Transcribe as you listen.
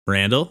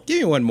Randall? Give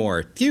me one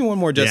more. Give me one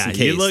more just in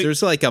case. Look,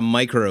 there's like a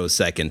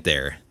microsecond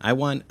there. I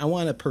want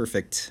a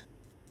perfect.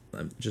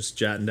 I'm just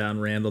jotting down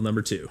Randall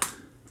number 2.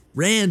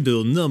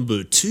 Randall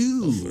number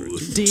 2.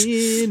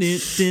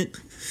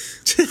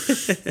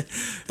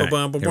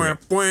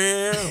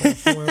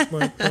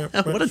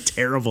 What a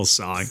terrible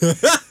song.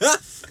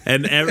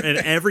 and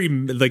every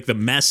like the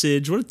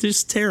message, what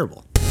just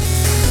terrible.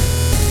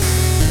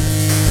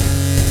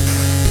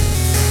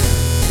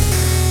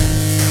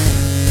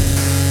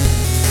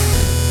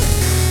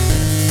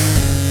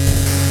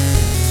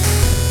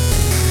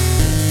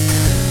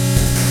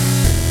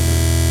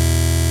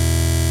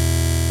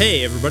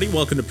 Hey everybody,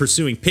 welcome to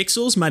Pursuing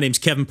Pixels. My name's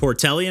Kevin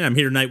Portelli, and I'm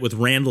here tonight with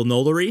Randall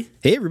Nolery.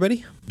 Hey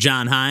everybody.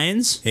 John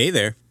Hines. Hey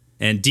there.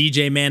 And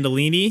DJ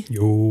Mandolini.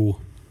 Yo.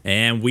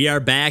 And we are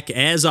back,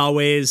 as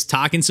always,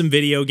 talking some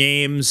video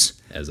games.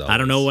 As always. I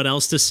don't know what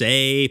else to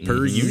say,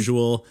 per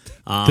usual.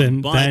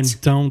 Then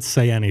don't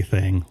say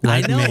anything.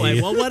 I know.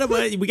 Well, what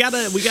about we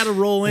gotta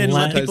roll in,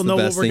 let people know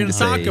what we're going to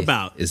talk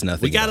about. Is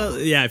nothing.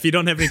 Yeah. If you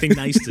don't have anything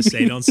nice to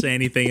say, don't say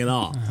anything at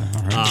all.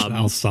 All right,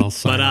 I'll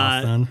sign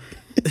off then.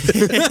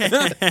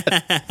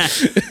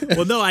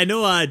 Well, no, I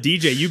know,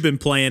 DJ, you've been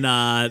playing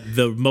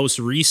the most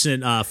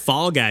recent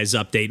Fall Guys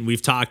update, and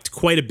we've talked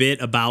quite a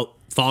bit about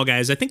Fall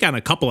Guys, I think on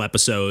a couple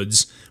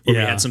episodes where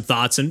we had some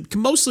thoughts and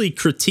mostly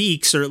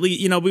critiques, or at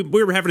least, we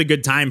were having a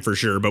good time for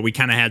sure, but we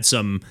kind of had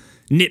some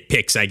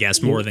nitpicks, I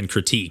guess, more than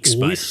critiques.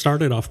 We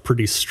started off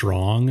pretty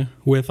strong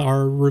with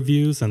our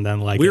reviews, and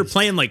then we were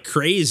playing like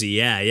crazy.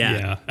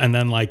 Yeah. And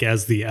then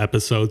as the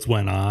episodes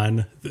went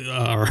on,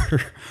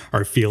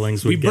 our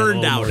feelings would get a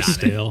little more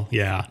stale.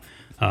 Yeah.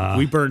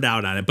 We burned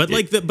out on it, but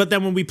but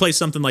then when we play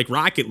something like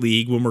Rocket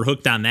League, when we're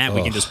hooked on that,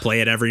 we can just play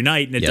it every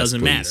night, and it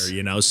doesn't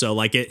matter, So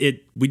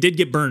we did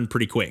get burned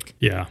pretty quick.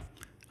 Yeah.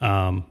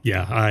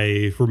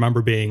 I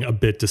remember being a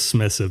bit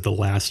dismissive the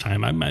last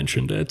time I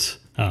mentioned it,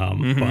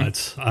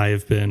 but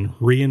I've been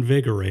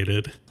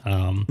reinvigorated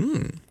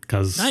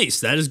because nice.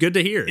 That is good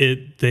to hear.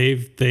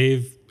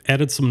 They've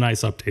added some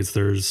nice updates.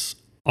 There's,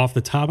 off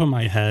the top of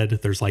my head,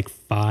 there's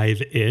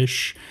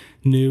 5-ish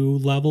new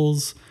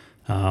levels.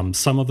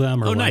 Some of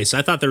them are nice.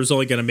 I thought there was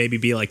only going to maybe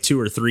be 2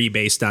 or 3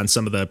 based on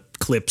some of the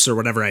clips or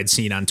whatever I'd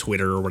seen on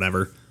Twitter or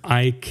whatever.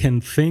 I can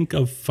think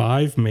of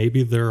 5.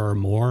 Maybe there are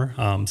more.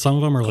 Some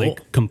of them are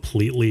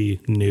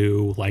completely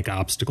new,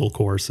 obstacle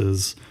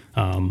courses.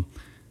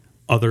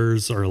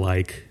 Others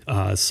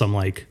are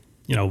some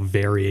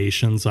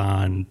variations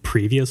on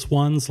previous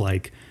ones.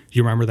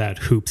 You remember that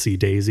Hoopsie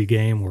Daisy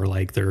game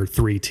where there are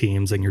 3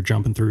 teams and you're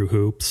jumping through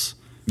hoops?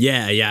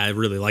 Yeah, I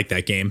really like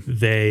that game.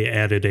 They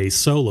added a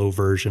solo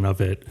version of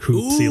it,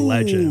 Hoopsie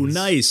Legends.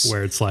 Nice.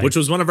 Where it's which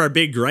was one of our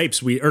big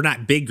gripes.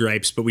 Not big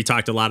gripes, but we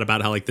talked a lot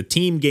about how the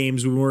team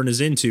games we weren't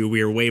as into.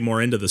 We were way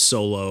more into the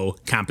solo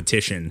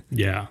competition.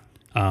 Yeah.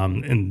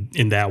 And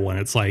in that one,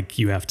 it's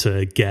you have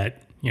to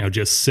get,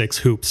 just 6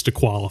 hoops to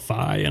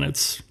qualify, and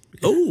it's...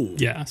 Oh.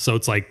 Yeah, so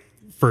it's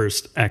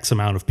first X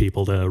amount of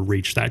people to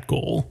reach that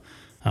goal.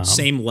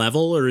 Same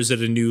level, or is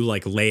it a new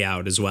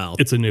layout as well?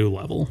 It's a new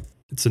level.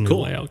 It's a new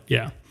layout,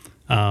 yeah.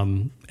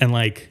 And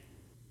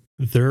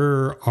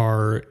there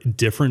are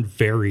different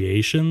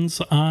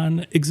variations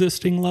on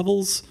existing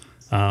levels.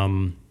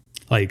 I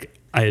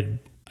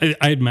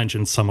had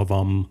mentioned some of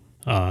them,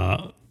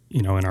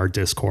 in our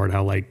Discord,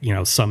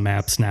 how some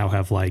maps now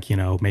have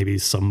maybe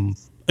some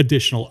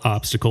additional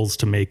obstacles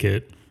to make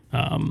it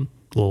a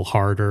little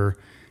harder.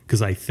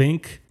 Because I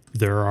think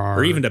there are,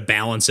 or even to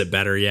balance it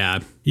better, yeah.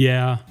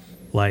 Yeah,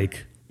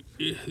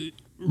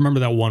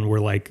 remember that one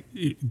where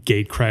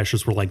gate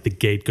crashes where the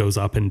gate goes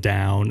up and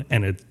down,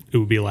 and it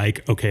would be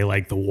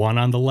the one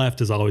on the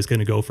left is always going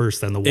to go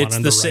first, then the one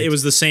on the right. It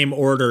was the same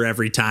order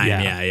every time.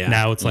 Yeah.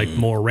 Now it's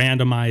more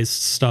randomized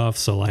stuff.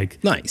 So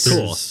nice,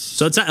 cool.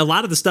 So it's a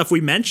lot of the stuff we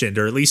mentioned,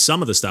 or at least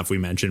some of the stuff we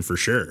mentioned for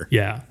sure.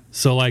 Yeah.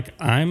 So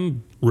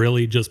I'm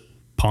really just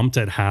pumped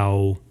at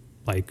how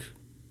I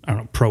don't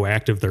know,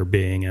 proactive they're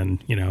being,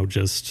 and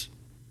just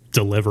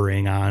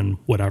delivering on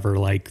whatever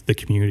the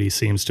community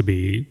seems to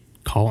be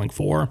calling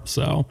for.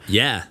 So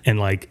yeah, and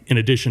in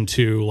addition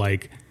to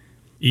it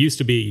used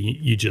to be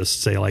you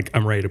just say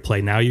I'm ready to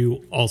play. Now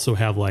you also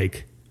have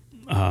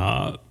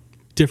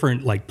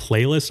different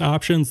playlist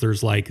options.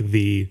 There's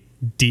the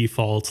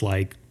default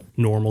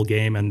normal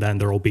game, and then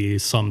there will be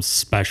some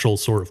special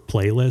sort of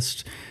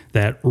playlist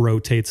that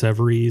rotates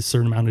every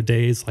certain amount of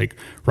days.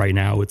 Right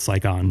now it's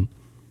on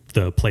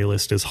the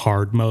playlist is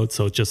hard mode,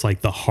 so it's just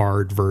the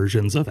hard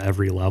versions of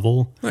every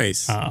level.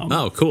 Nice.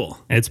 Oh, cool.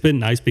 It's been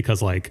nice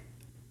because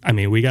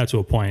we got to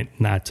a point,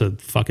 not to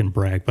fucking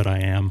brag, but I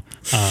am.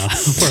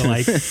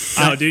 Where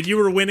no, dude, you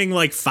were winning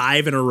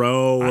 5 in a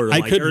row, or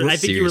I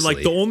think you were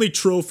the only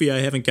trophy I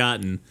haven't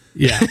gotten.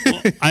 Yeah,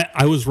 well,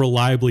 I was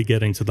reliably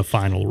getting to the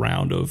final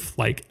round of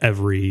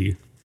every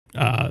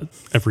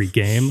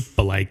game,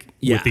 but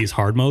with these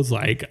hard modes,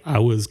 I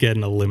was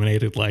getting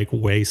eliminated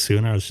way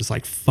sooner. I was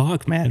just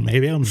fuck, man,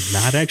 maybe I'm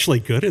not actually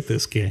good at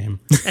this game.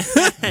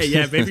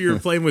 Yeah, maybe you were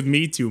playing with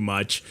me too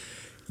much.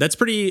 That's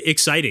pretty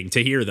exciting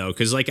to hear, though,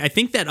 because like I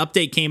think that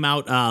update came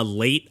out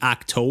late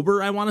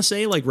October, I want to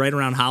say, like right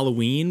around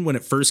Halloween when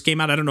it first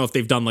came out. I don't know if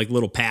they've done like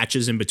little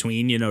patches in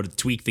between, to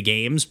tweak the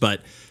games,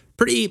 but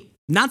pretty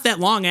not that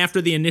long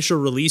after the initial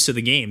release of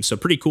the game. So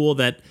pretty cool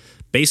that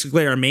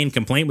basically our main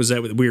complaint was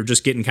that we were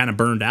just getting kind of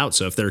burned out.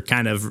 So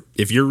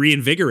if you're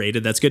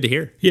reinvigorated, that's good to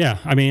hear. Yeah,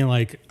 I mean,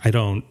 like I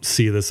don't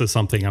see this as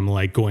something I'm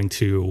like going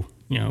to,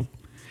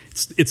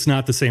 it's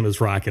not the same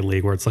as Rocket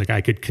League where it's like I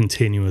could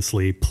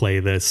continuously play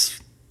this.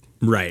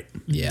 Right.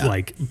 Yeah.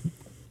 Like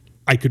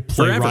I could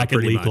play Forever, Rocket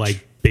pretty League much.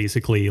 like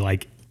basically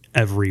like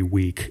every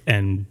week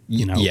and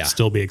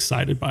still be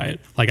excited by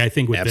it. Like I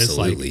think with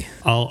Absolutely.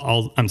 this,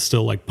 like I'm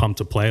still like pumped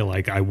to play.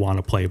 Like I want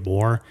to play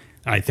more.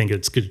 I think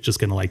it's just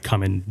going to like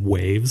come in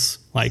waves.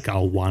 Like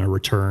I'll want to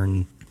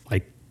return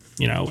like,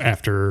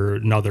 after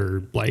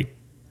another like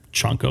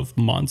chunk of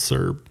months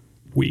or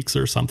weeks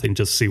or something,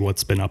 just see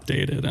what's been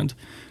updated. And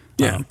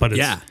but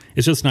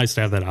it's just nice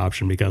to have that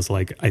option because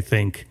like I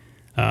think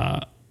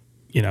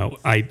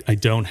I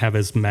don't have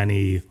as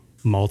many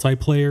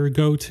multiplayer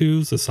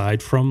go-tos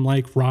aside from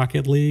like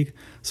Rocket League,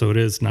 so it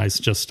is nice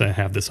just to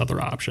have this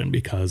other option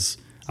because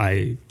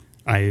I've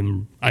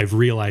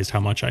realized how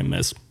much I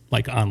miss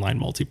like online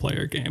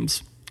multiplayer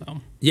games.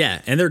 So.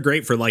 Yeah, and they're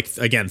great for like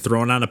again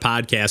throwing on a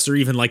podcast or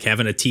even like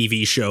having a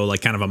TV show,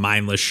 like kind of a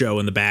mindless show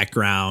in the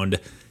background,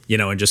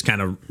 and just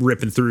kind of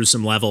ripping through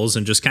some levels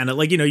and just kind of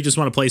like you just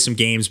want to play some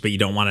games, but you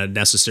don't want to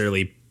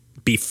necessarily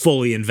be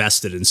fully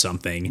invested in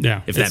something.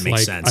 Yeah, if that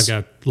makes sense.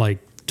 I got like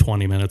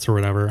 20 minutes or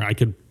whatever. I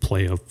could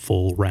play a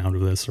full round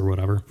of this or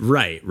whatever.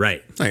 Right.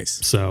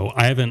 Nice. So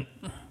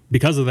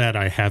because of that,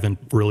 I haven't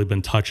really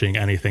been touching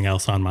anything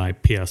else on my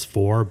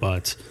PS4,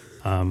 but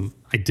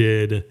I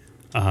did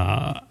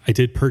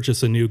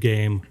purchase a new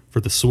game for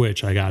the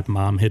Switch. I got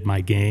Mom Hid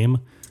My Game.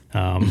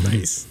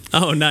 Nice.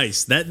 Oh,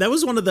 nice. That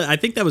was one of I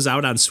think that was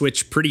out on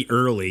Switch pretty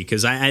early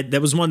because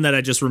that was one that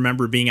I just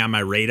remember being on my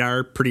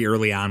radar pretty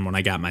early on when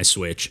I got my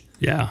Switch.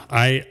 Yeah,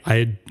 I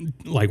had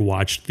like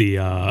watched the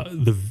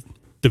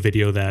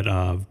video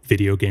that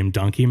Video Game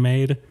Donkey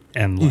made,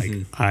 and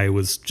like I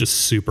was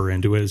just super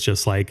into it. It's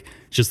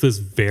just this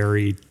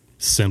very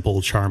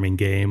simple, charming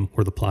game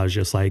where the plot is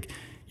just like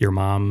your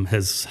mom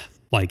has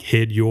like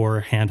hid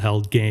your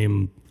handheld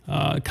game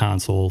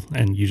console,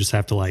 and you just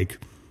have to like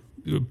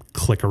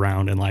click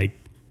around and like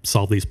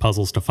solve these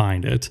puzzles to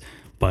find it.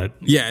 But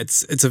yeah,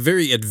 it's a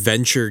very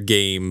adventure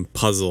game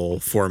puzzle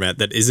format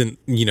that isn't,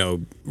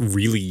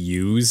 really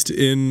used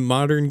in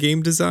modern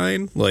game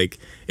design. Like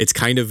it's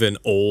kind of an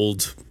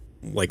old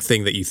like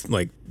thing that you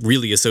like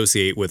really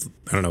associate with,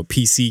 I don't know,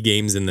 PC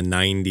games in the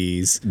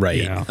 90s.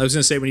 Right. yeah, I was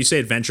gonna say when you say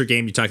adventure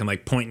game, you're talking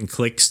like point and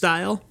click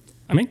style.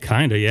 I mean,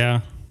 kind of,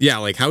 yeah. Yeah,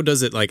 like how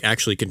does it like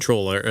actually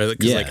control it?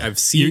 Because like I've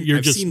seen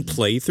seen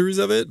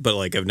playthroughs of it, but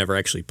like I've never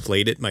actually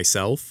played it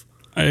myself.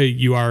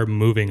 You are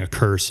moving a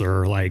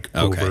cursor like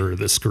over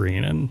the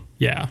screen and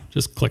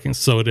just clicking.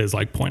 So it is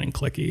like point and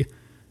clicky.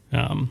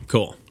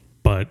 Cool.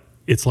 But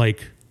it's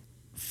like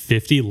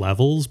 50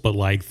 levels, but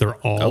like they're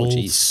all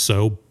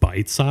so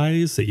bite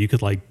sized that you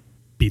could like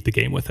beat the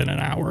game within an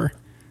hour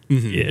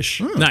ish.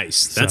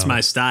 Nice. That's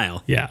my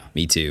style. Yeah.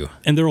 Me too.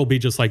 And there will be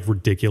just like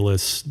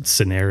ridiculous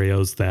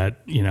scenarios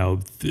that,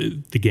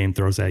 the game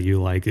throws at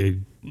you, like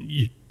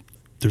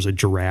there's a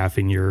giraffe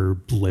in your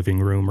living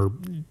room or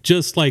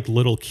just like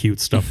little cute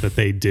stuff that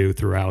they do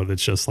throughout.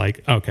 It's just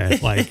like, okay,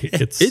 like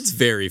It's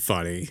very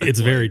funny.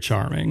 It's very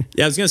charming.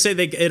 Yeah, I was gonna say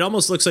it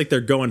almost looks like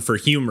they're going for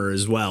humor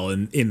as well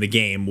in the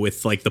game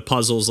with like the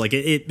puzzles. Like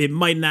it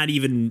might not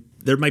even,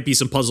 there might be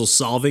some puzzle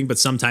solving, but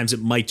sometimes it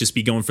might just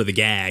be going for the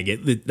gag.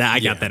 I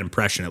got that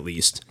impression at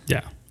least.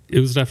 Yeah, it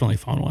was definitely a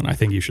fun one. I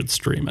think you should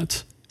stream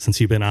it since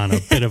you've been on a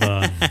bit of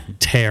a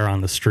tear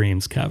on the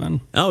streams,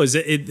 Kevin. Oh, is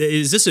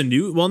this a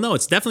new? Well, no,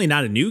 it's definitely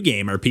not a new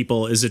game.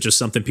 Is it just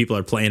something people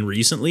are playing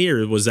recently,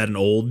 or was that an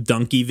old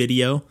Donkey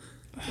video?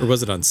 Or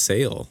was it on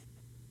sale?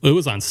 It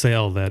was on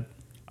sale that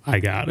I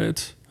got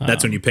it.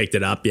 That's when you picked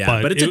it up, yeah.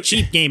 But it's a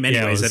cheap game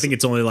anyways. I think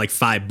it's only like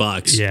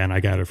 $5. Yeah, and I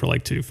got it for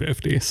like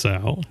 $250.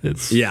 So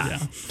it's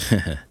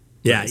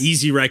Yeah,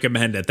 easy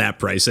recommend at that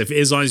price.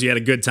 As long as you had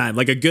a good time,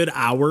 like a good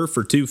hour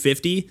for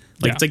 $250.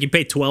 Like it's like you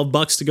pay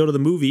 $12 to go to the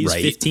movies.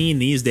 Right. 15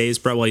 these days.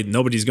 Probably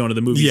nobody's going to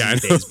the movies Yeah,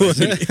 these days.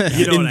 But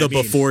you know in what the I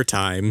mean. before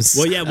times.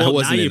 Well, yeah. I Well,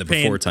 wasn't now in you're the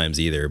paying before times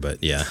either,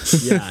 but yeah.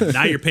 yeah.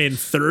 Now you're paying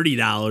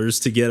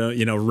 $30 to get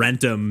a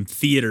rent 'em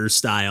theater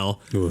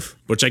style, Oof.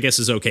 which I guess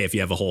is okay if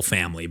you have a whole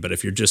family. But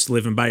if you're just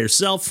living by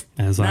yourself,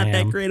 As not I that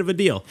am. great of a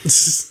deal.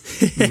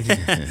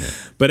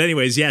 But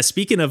anyways, yeah.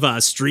 Speaking of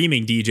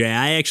streaming, DJ,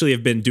 I actually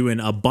have been doing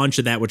a bunch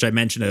of that, which I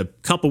mentioned a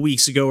couple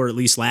weeks ago, or at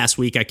least last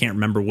week. I can't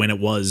remember when it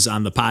was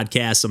on the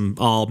podcast. I'm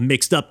all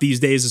mixed up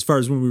these days as far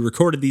as when we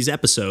recorded these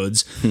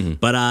episodes.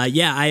 But I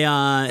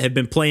have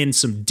been playing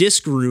some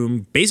Disc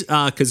Room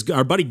because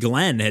our buddy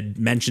Glenn had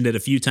mentioned it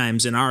a few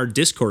times in our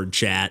Discord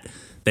chat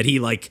that he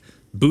like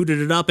booted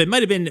it up. It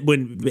might have been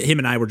when him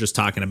and I were just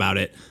talking about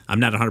it. I'm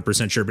not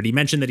 100% sure, but he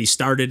mentioned that he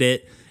started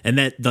it and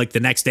that like the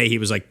next day he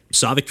was like,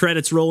 saw the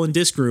credits roll in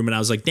Disc Room. And I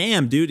was like,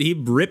 damn, dude, he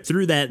ripped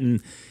through that.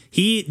 And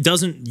he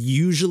doesn't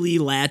usually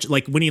latch,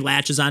 like when he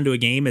latches onto a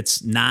game,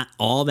 it's not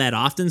all that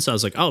often. So I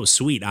was like, oh,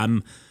 sweet.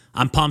 I'm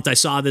pumped. I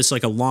saw this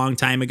like a long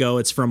time ago.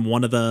 It's from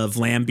one of the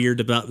Vlambeer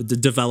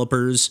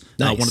developers.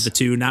 Nice. One of the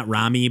two, not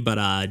Rami,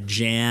 but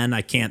Jan.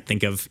 I can't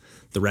think of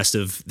the rest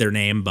of their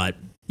name, but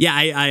yeah,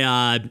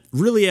 I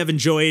really have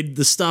enjoyed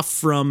the stuff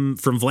from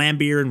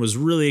Vlambeer and was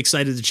really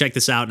excited to check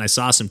this out. And I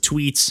saw some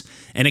tweets,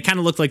 and it kind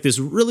of looked like this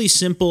really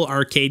simple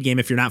arcade game.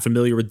 If you're not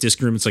familiar with Disc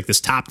Room, it's like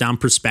this top-down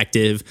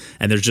perspective,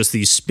 and there's just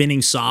these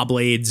spinning saw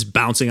blades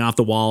bouncing off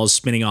the walls,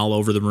 spinning all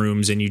over the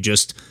rooms, and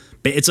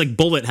it's like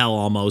bullet hell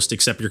almost,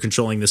 except you're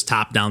controlling this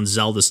top-down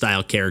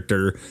Zelda-style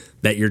character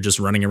that you're just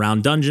running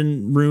around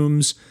dungeon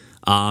rooms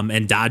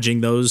and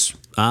dodging those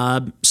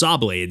saw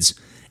blades.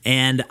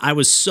 And I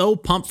was so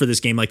pumped for this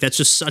game. Like, that's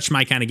just such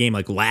my kind of game.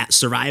 Like,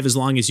 survive as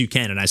long as you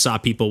can. And I saw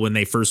people when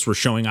they first were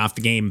showing off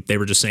the game, they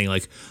were just saying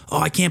like, oh,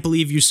 I can't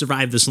believe you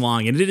survived this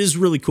long. And it is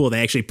really cool.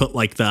 They actually put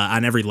like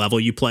on every level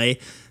you play,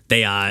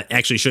 they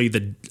actually show you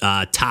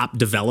the top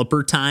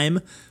developer time,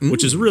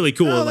 which is really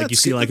cool. Oh, like you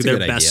see like their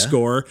best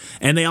score.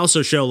 And they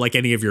also show like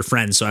any of your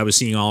friends. So I was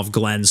seeing all of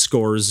Glenn's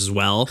scores as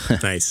well.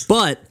 Nice.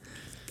 But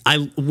I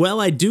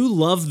do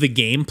love the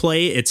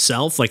gameplay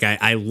itself. Like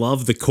I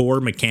love the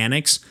core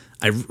mechanics.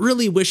 I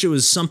really wish it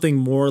was something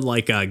more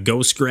like a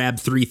Ghost Grab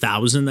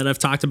 3000 that I've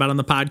talked about on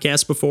the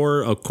podcast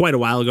before, quite a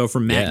while ago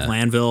from Matt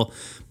Glanville,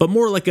 but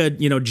more like a,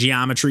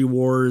 Geometry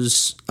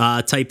Wars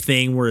type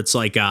thing where it's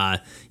like,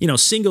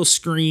 single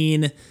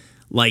screen,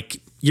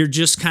 like you're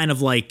just kind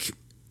of like,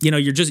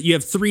 you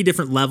have 3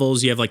 different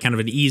levels. You have like kind of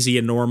an easy,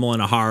 a normal,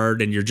 and a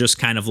hard, and you're just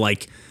kind of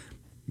like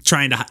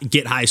trying to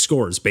get high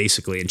scores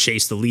basically and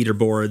chase the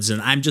leaderboards,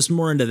 and I'm just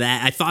more into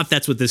that. I thought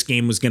that's what this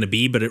game was going to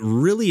be, but it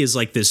really is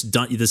like this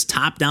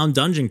top-down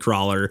dungeon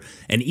crawler,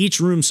 and each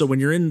room, so when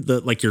you're in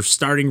your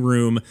starting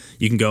room,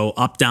 you can go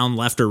up, down,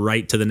 left, or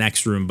right to the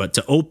next room, but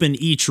to open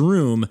each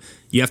room,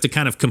 you have to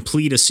kind of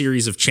complete a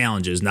series of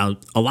challenges. Now,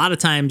 a lot of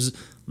times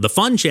the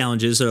fun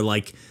challenges are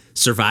like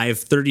survive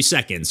 30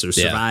 seconds or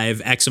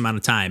survive X amount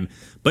of time,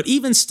 but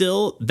even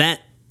still,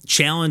 that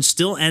challenge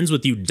still ends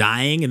with you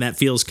dying, and that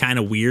feels kind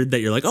of weird that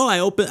you're like,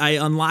 oh, I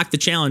unlocked the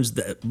challenge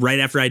right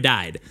after I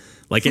died.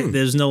 Like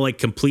there's no like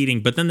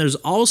completing, but then there's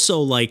also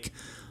like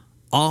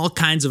all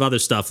kinds of other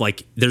stuff.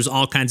 Like there's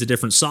all kinds of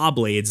different saw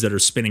blades that are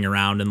spinning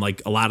around, and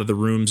like a lot of the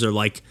rooms are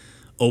like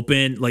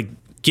open, like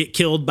get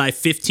killed by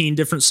 15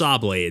 different saw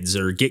blades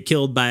or get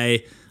killed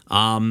by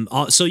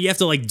so you have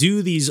to like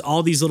do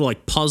all these little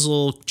like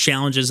puzzle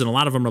challenges, and a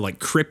lot of them are like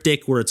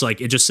cryptic where it's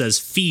like it just says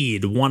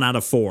feed 1 out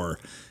of 4.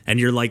 And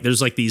you're like,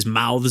 there's like these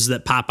mouths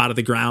that pop out of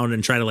the ground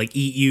and try to like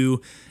eat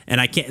you. And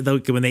I can't,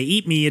 when they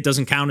eat me, it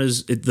doesn't count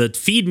as the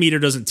feed meter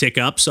doesn't tick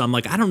up. So I'm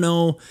like, I don't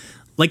know.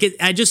 Like,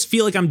 I just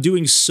feel like I'm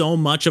doing so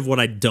much of what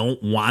I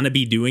don't want to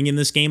be doing in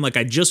this game. Like,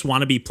 I just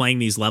want to be playing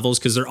these levels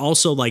because they're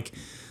also like,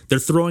 they're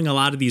throwing a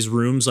lot of these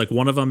rooms. Like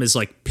one of them is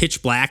like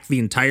pitch black the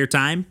entire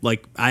time.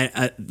 Like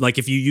I like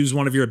if you use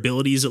one of your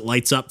abilities, it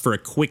lights up for a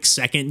quick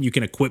second. You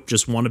can equip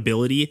just one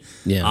ability.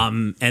 Yeah.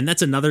 And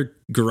that's another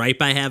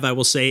gripe I have. I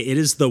will say it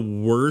is the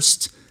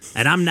worst.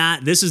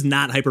 And this is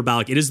not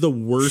hyperbolic. It is the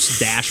worst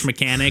dash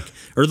mechanic,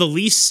 or the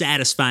least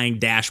satisfying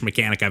dash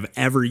mechanic I've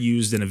ever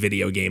used in a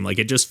video game. Like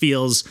it just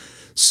feels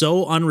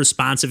so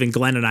unresponsive. And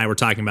Glenn and I were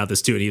talking about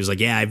this too, and he was like,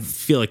 yeah, I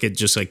feel like it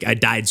just like I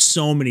died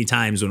so many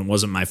times when it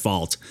wasn't my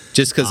fault.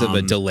 Just because of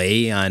a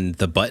delay on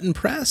the button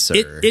press? Or?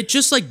 It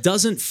just like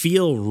doesn't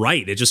feel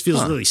right. It just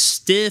feels really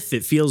stiff.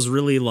 It feels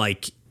really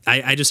like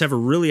I just have a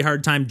really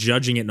hard time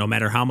judging it no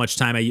matter how much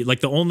time I use.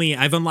 Like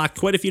I've unlocked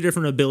quite a few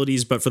different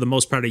abilities, but for the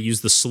most part I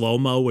use the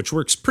slow-mo, which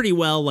works pretty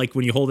well. Like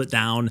when you hold it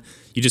down,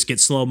 you just get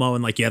slow-mo,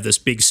 and like you have this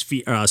big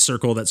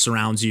circle that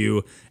surrounds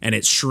you, and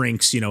it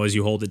shrinks, as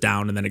you hold it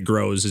down, and then it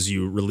grows as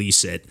you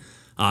release it.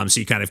 So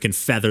you kind of can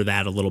feather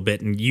that a little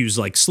bit and use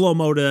like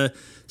slow-mo to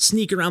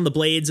sneak around the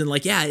blades. And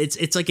like, yeah,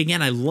 it's like,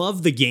 again, I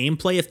love the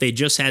gameplay if they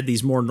just had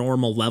these more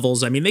normal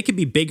levels. I mean, they could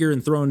be bigger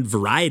and throw in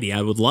variety.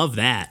 I would love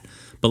that.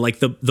 But like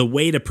the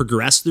way to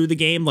progress through the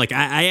game, like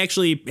I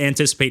actually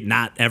anticipate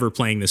not ever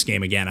playing this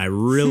game again. I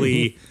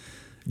really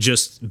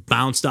just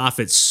bounced off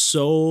it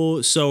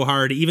so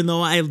hard, even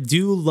though I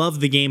do love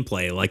the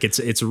gameplay. Like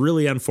it's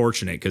really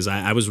unfortunate because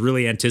I was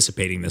really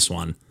anticipating this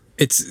one.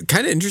 It's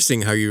kind of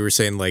interesting how you were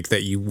saying like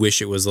that you wish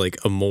it was like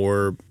a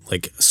more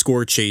like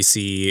score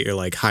chasey or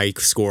like high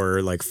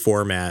score like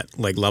format,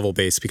 like level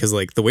based, because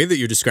like the way that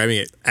you're describing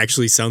it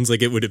actually sounds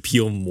like it would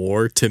appeal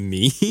more to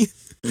me.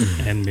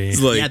 And me.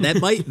 Like, yeah,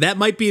 that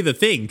might be the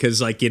thing,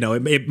 because like,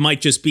 it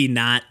might just be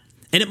not,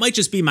 and it might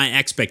just be my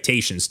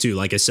expectations too.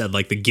 Like I said,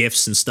 like the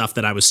GIFs and stuff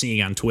that I was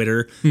seeing on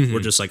Twitter were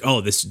just like,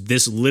 oh,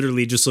 this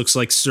literally just looks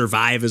like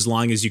survive as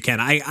long as you can.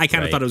 I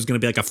kind of thought it was going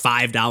to be like a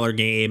 $5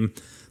 game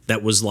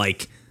that was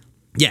like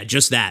yeah,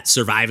 just that,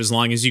 survive as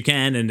long as you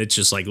can, and it's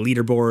just like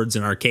leaderboards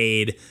and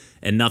arcade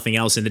and nothing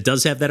else. And it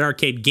does have that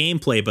arcade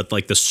gameplay, but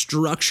like the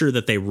structure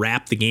that they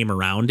wrap the game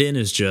around in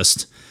is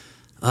just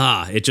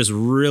it just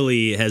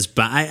really has.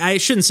 I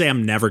shouldn't say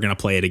I'm never going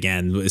to play it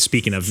again.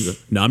 Speaking of,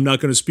 no, I'm not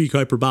going to speak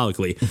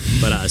hyperbolically,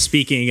 but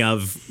speaking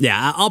of,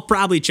 yeah, I'll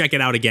probably check it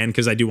out again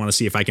because I do want to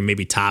see if I can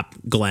maybe top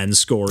Glenn's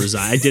scores.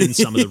 I did in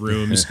some of the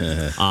rooms,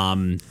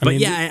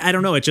 I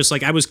don't know. It's just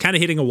like I was kind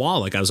of hitting a wall.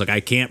 Like I was like, I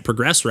can't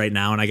progress right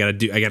now, and I got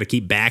to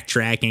keep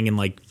backtracking and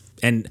like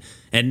and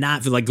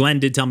not like Glenn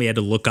did tell me I had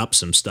to look up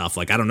some stuff.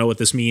 Like I don't know what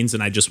this means,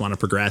 and I just want to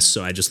progress,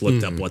 so I just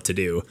looked up what to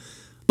do.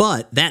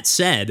 But that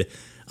said.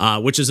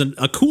 Which is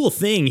a cool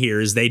thing here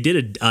is they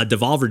did a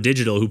Devolver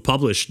Digital, who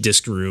published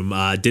Disc Room,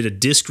 did a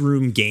Disc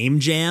Room game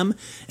jam.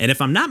 And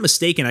if I'm not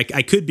mistaken,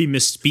 I could be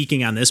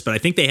misspeaking on this, but I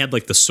think they had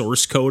like the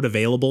source code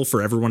available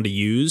for everyone to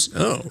use.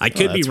 I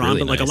could be wrong, really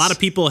but like a lot of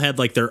people had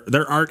like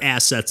their art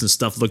assets and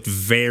stuff looked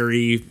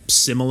very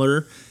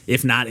similar,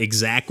 if not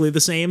exactly the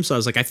same. So I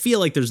was like, I feel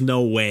like there's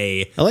no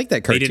way I like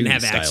that they didn't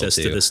have access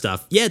to this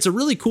stuff. Yeah, it's a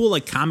really cool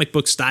like comic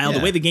book style. Yeah.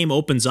 The way the game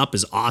opens up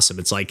is awesome.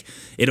 It's like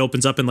it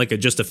opens up in like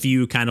just a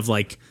few kind of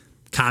like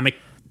comic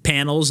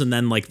panels, and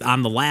then like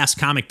on the last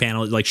comic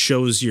panel it like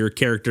shows your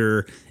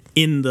character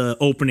in the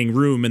opening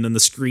room, and then the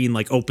screen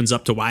like opens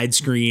up to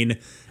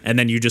widescreen, and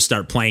then you just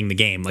start playing the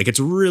game. Like it's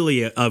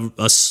really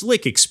a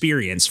slick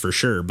experience for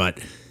sure. But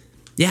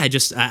yeah,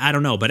 I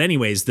don't know. But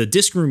anyways, the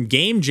Disc Room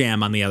game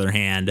jam on the other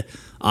hand,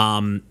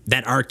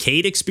 that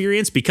arcade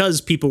experience,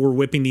 because people were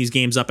whipping these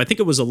games up, I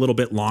think it was a little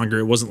bit longer.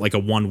 It wasn't like a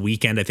one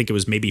weekend. I think it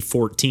was maybe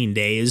 14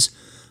 days.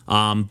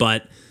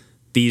 But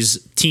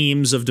these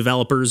teams of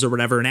developers or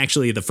whatever, and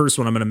actually the first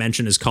one I'm going to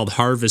mention is called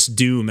Harvest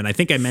Doom, and I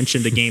think I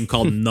mentioned a game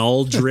called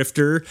Null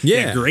Drifter.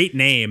 Yeah, great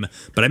name,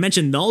 but I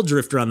mentioned Null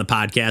Drifter on the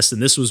podcast,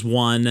 and this was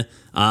one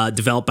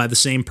developed by the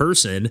same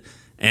person,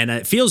 and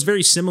it feels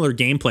very similar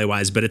gameplay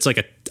wise, but it's like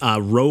a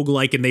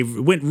roguelike,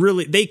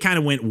 and they kind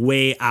of went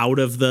way out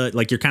of the,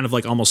 like you're kind of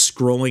like almost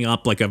scrolling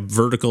up like a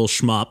vertical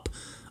shmup,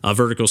 a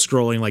vertical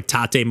scrolling like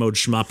Tate mode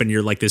shmup, and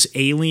you're like this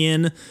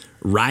alien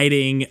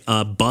riding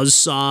a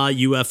buzzsaw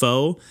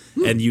UFO,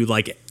 and you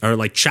like are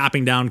like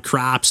chopping down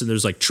crops, and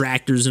there's like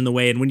tractors in the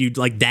way, and when you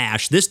like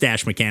dash, this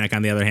dash mechanic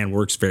on the other hand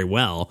works very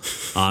well.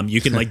 You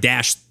can like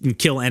dash and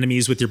kill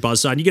enemies with your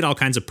buzzsaw, and you get all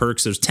kinds of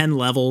perks. There's 10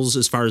 levels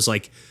as far as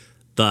like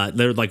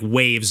they're like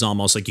waves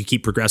almost, like you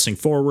keep progressing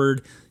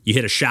forward, you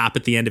hit a shop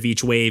at the end of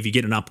each wave, you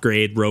get an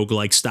upgrade,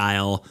 roguelike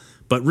style.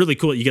 But really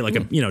cool, you get like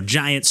a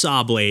giant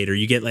saw blade, or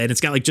you get, and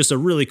it's got like just a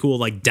really cool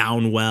like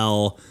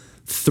Downwell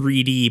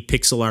 3D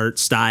pixel art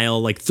style,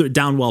 like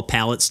Downwell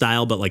palette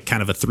style, but like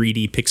kind of a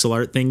 3D pixel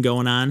art thing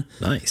going on.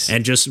 Nice.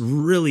 And just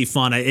really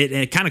fun.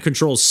 It kind of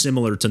controls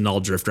similar to Null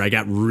Drifter. I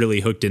got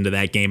really hooked into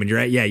that game, and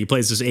you play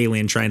as this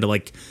alien trying to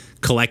like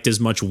collect as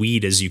much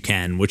weed as you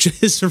can, which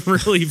is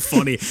really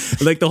funny.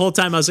 Like the whole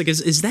time I was like,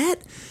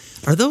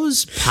 are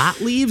those pot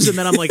leaves? And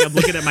then I'm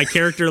looking at my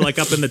character like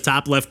up in the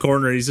top left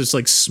corner. He's just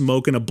like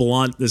smoking a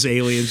blunt. This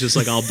alien's just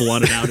like all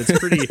blunted out.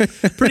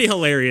 It's pretty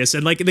hilarious.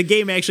 And like the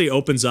game actually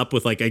opens up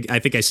with like, I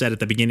think I said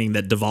at the beginning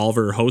that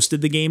Devolver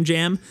hosted the game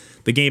jam.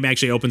 The game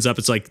actually opens up.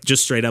 It's like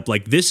just straight up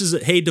like,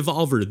 hey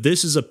Devolver,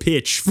 this is a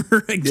pitch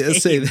for a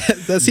game.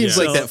 That seems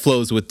like that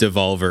flows with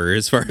Devolver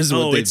as far as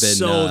what they've been. It's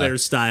so their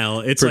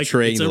style. It's like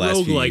it's a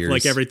roguelike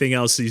like everything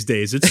else these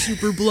days. It's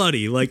super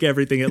bloody like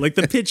everything. Like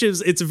the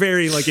pitches, it's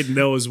very like it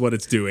knows what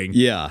it's doing.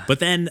 Yeah. But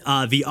then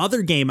the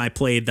other game I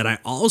played that I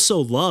also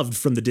loved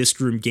from the Disc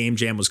Room game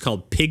jam was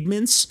called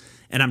Pigments.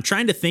 And I'm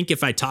trying to think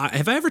have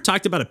I ever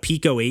talked about a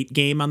Pico 8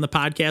 game on the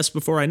podcast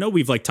before? I know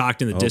we've like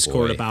talked in the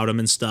Discord about them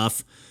and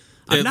stuff.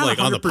 I'm not like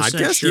 100% on the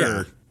podcast?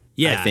 Sure.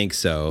 Yeah, I think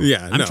so.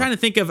 Yeah, I'm trying to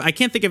think of. I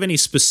can't think of any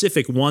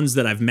specific ones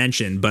that I've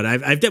mentioned, but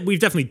we've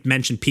definitely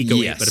mentioned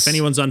Pico 8. But if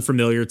anyone's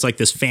unfamiliar, it's like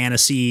this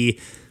fantasy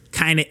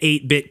kind of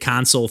 8-bit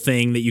console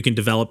thing that you can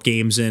develop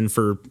games in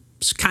for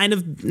kind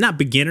of not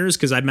beginners,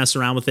 because I mess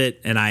around with it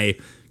and I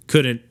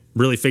couldn't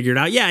really figure it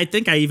out. Yeah, I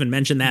think I even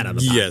mentioned that on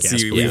the podcast.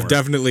 Yes, we've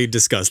definitely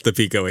discussed the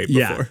Pico 8 before.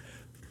 Yeah.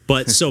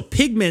 But so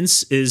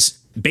Pigments is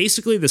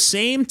basically the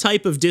same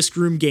type of Disc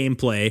Room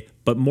gameplay,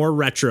 but more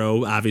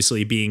retro,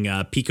 obviously being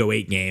a Pico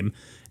 8 game.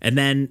 And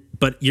then,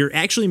 but you're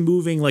actually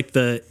moving like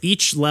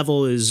each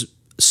level is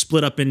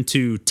split up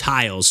into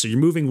tiles. So you're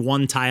moving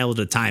one tile at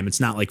a time. It's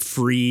not like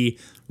free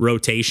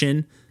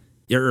rotation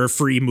or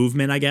free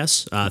movement, I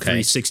guess.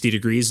 360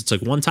 degrees. It's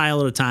like one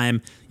tile at a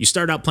time. You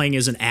start out playing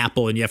as an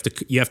apple, and you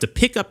have to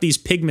pick up these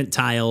pigment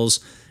tiles.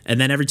 And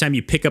then every time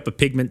you pick up a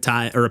pigment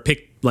tile or a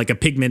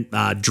pigment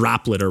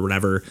droplet or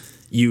whatever,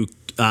 you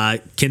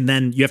have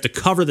to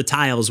cover the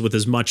tiles with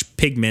as much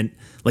pigment.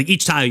 Like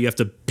each tile you have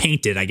to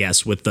paint it, I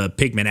guess, with the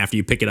pigment after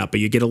you pick it up, but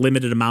you get a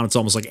limited amount. It's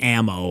almost like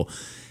ammo.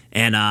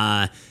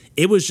 And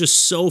it was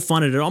just so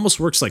fun, and it almost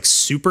works like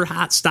super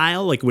hot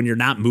style. Like when you're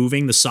not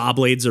moving, the saw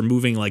blades are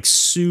moving like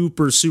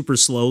super, super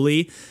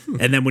slowly.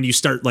 And then when you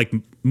start like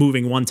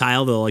moving one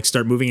tile, they'll like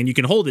start moving, and you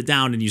can hold it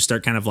down and you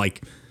start kind of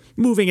like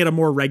moving at a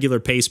more regular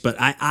pace. But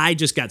I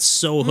just got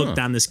so hooked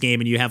on this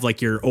game, and you have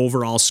like your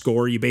overall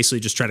score. You basically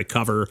just try to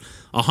cover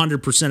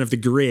 100% of the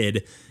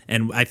grid,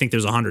 and I think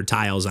there's 100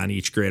 tiles on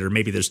each grid, or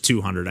maybe there's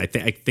 200. I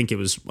think it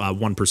was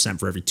 1%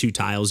 for every 2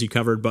 tiles you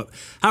covered. But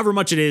however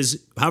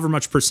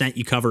much percent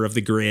you cover of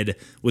the grid,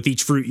 with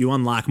each fruit you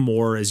unlock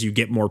more as you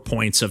get more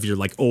points of your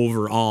like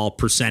overall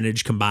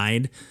percentage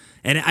combined.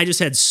 And I just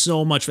had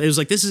so much. It was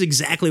like, this is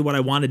exactly what I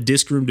wanted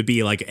Disc Room to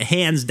be. Like,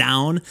 hands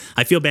down,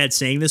 I feel bad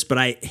saying this, but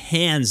I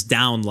hands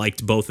down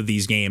liked both of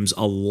these games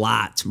a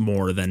lot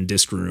more than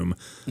Disc Room.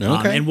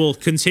 Okay. And we'll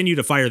continue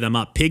to fire them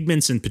up.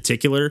 Pigments in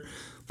particular,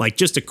 like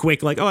just a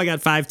quick, like, oh, I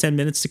got 5-10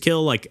 minutes to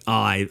kill. Like,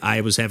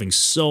 I was having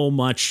so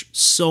much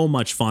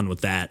fun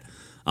with that.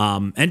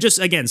 And just,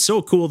 again,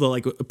 so cool, though,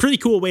 like a pretty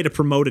cool way to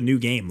promote a new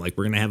game. Like,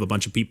 we're going to have a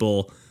bunch of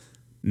people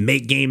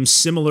make games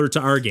similar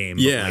to our game.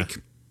 Yeah. Like,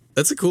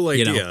 that's a cool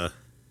idea. You know,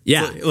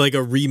 yeah. Like a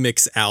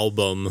remix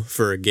album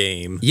for a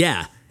game.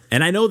 Yeah.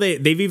 And I know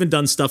they've even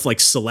done stuff like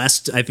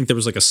Celeste. I think there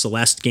was like a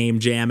Celeste game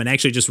jam. And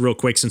actually, just real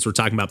quick, since we're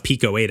talking about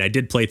Pico 8, I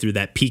did play through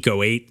that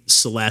Pico 8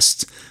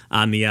 Celeste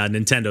on the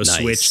Nintendo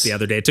Switch the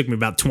other day. It took me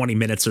about 20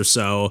 minutes or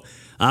so.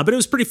 But it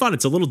was pretty fun.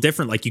 It's a little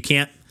different. Like, you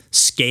can't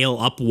scale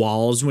up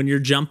walls when you're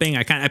jumping.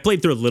 I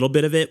played through a little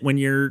bit of it when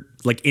you're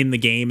like in the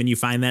game and you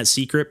find that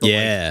secret. But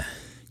like,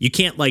 you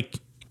can't like,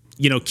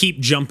 keep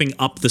jumping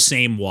up the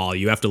same wall.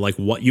 You have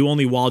to you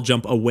only wall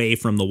jump away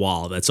from the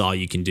wall. That's all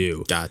you can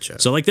do.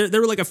 Gotcha. So like there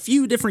were like a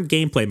few different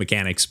gameplay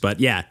mechanics, but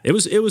yeah, it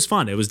was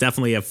fun. It was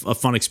definitely a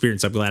fun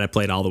experience. I'm glad I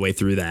played all the way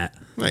through that.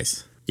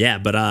 Nice. Yeah,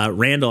 but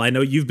Randall, I know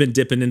you've been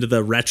dipping into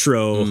the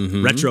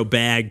retro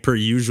bag per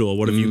usual.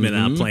 What have you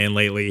been playing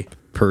lately?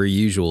 Per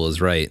usual is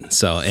right.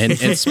 So and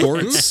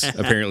sports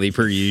apparently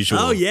per usual.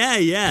 Oh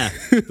yeah.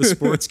 The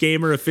sports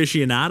gamer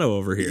aficionado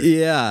over here.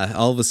 Yeah,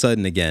 all of a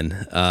sudden again.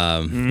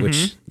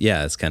 Which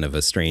it's kind of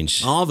a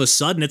strange. All of a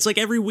sudden, it's like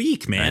every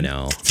week, man. I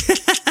know.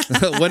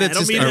 What it's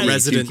just a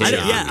resident.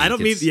 I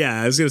don't mean.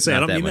 Yeah, I was gonna say I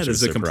don't mean that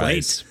as a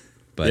complaint.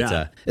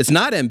 But it's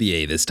not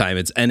NBA this time.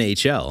 It's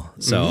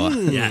NHL. So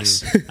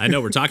yes, I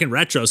know we're talking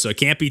retro, so it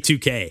can't be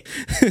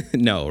 2K.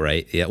 No,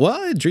 right? Yeah.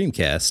 Well,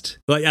 Dreamcast.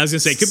 But I was gonna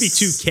say it could be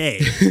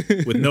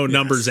 2K with no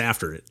numbers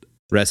after it.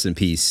 Rest in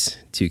peace,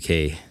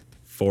 2K.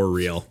 For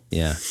real.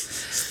 Yeah.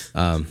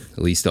 At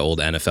least the old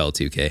NFL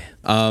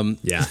 2K.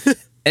 Yeah.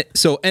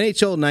 So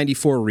NHL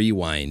 94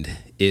 Rewind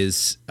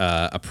is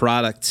a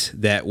product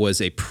that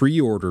was a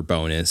pre-order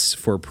bonus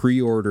for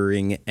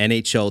pre-ordering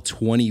NHL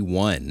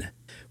 21.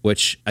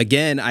 Which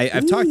again,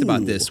 I've talked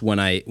about this when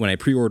I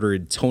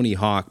pre-ordered Tony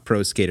Hawk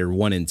Pro Skater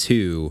 1 and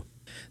 2,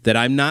 that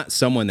I'm not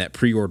someone that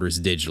pre-orders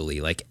digitally,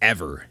 like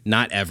ever,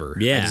 not ever.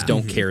 Yeah. I just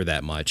don't care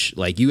that much.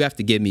 Like, you have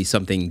to give me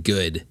something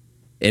good.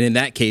 And in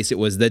that case, it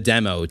was the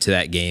demo to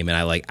that game,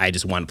 and I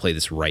just want to play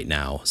this right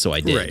now, so I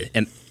did. Right.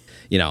 And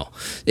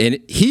and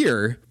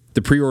here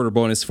the pre-order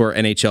bonus for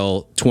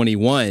NHL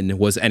 21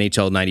 was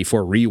NHL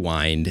 94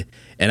 Rewind,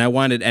 and I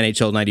wanted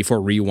NHL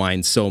 94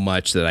 Rewind so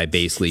much that I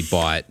basically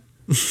bought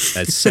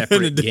a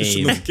separate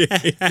game to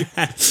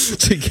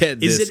get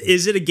this.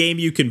 Is it a game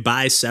you can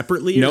buy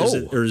separately?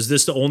 No. Or is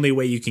this the only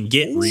way you can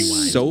get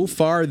Rewind? So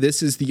far,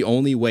 this is the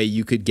only way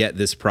you could get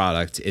this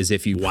product, is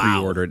if you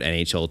pre-ordered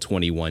NHL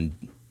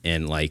 21.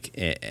 And I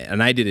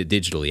did it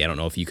digitally. I don't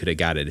know if you could have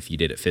got it if you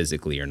did it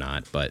physically or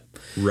not, but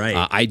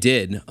I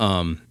did.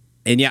 And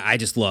yeah, I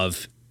just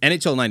love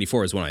NHL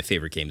 94 is one of my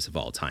favorite games of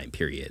all time,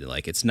 period.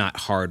 Like, it's not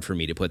hard for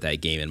me to put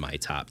that game in my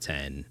top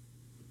 10.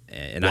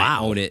 And I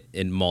own it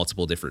in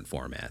multiple different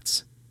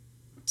formats.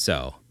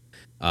 So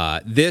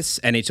this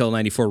NHL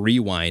 94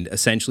 Rewind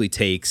essentially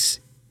takes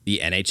the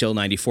NHL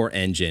 94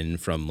 engine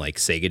from like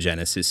Sega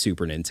Genesis,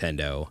 Super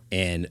Nintendo,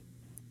 and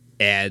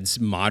adds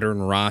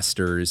modern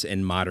rosters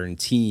and modern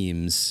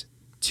teams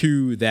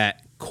to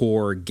that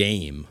core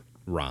game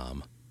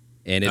ROM.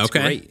 And it's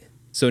great.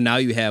 So now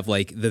you have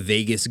like the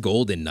Vegas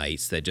Golden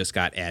Knights that just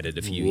got added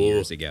a few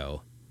years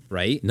ago.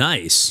 Right?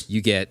 Nice.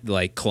 You get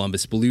like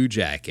Columbus Blue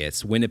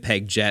Jackets,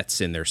 Winnipeg Jets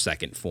in their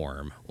second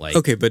form. Like,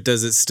 okay, but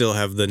does it still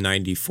have the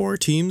 94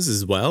 teams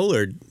as well,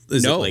 or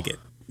is it like it?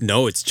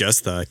 No, it's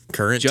just the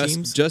current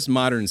teams. Just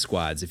modern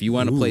squads. If you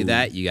want to play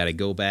that, you got to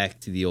go back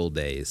to the old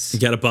days. You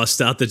got to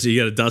dust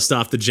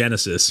off the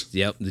Genesis.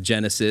 Yep, the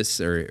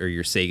Genesis or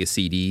your Sega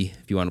CD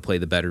if you want to play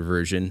the better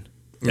version.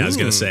 Yeah, I was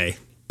gonna say.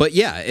 But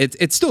yeah,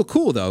 it's still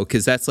cool though,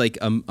 because that's like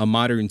a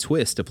modern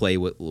twist to play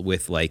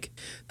with like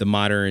the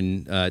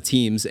modern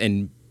teams.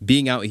 And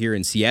being out here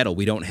in Seattle,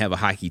 we don't have a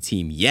hockey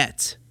team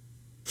yet.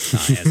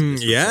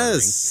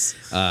 Yes,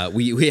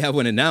 we have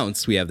one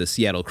announced. We have the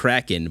Seattle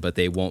Kraken, but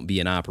they won't be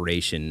in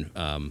operation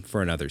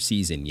for another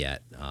season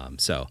yet.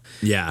 So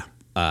yeah,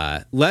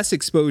 less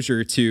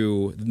exposure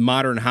to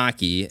modern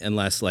hockey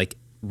unless like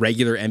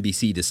regular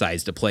NBC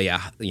decides to play a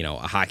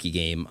hockey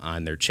game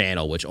on their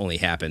channel, which only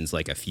happens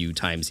like a few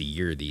times a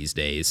year these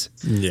days.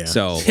 Yeah.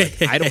 So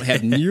like, I don't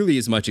have nearly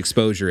as much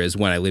exposure as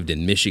when I lived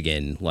in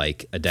Michigan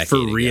like a decade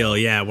ago. For real,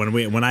 yeah.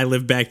 When I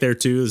lived back there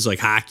too, it was like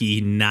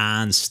hockey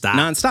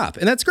nonstop,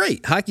 and that's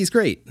great. Hockey's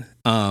great.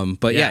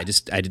 But yeah,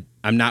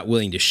 I'm not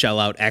willing to shell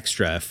out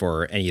extra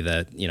for any of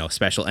the,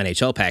 special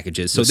NHL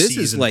packages. So this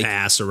is like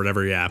pass or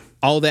whatever. Yeah.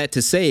 All that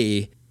to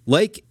say,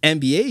 like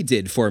NBA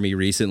did for me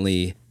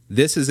recently,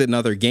 this is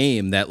another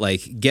game that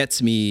like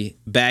gets me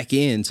back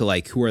into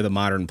like, who are the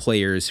modern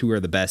players, who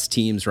are the best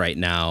teams right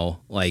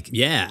now. Like,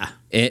 yeah.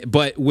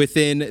 But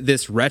within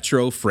this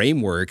retro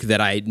framework that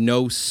I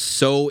know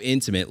so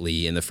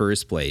intimately in the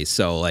first place.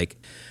 So like,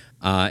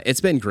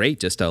 it's been great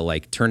just to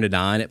like turn it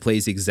on. It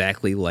plays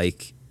exactly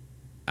like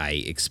I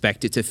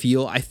expect it to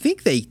feel. I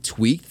think they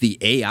tweaked the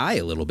AI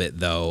a little bit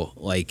though.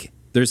 Like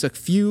there's a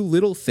few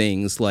little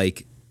things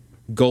like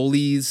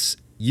goalies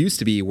used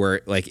to be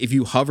where like if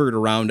you hovered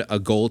around a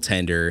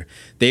goaltender,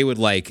 they would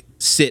like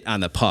sit on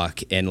the puck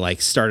and like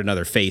start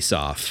another face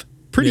off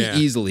pretty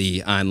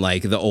easily on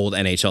like the old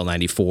NHL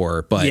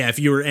 94. But yeah, if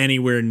you were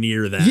anywhere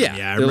near that,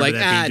 I they're like,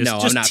 that no,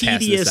 I'm not tedious,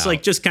 passing this out.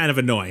 like just kind of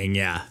annoying.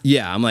 Yeah.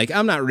 Yeah. I'm like,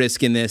 I'm not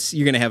risking this.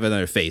 You're going to have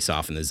another face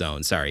off in the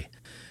zone. Sorry.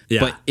 Yeah.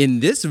 But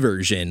in this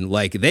version,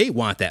 like they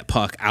want that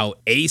puck out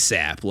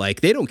ASAP. Like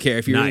they don't care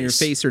if you're in your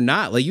face or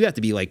not. Like you have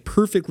to be like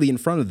perfectly in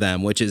front of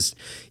them, which is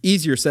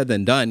easier said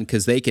than done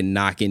because they can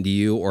knock into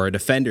you or a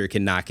defender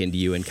can knock into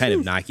you and kind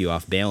of knock you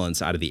off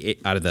balance out of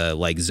the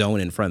like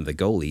zone in front of the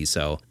goalie.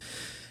 So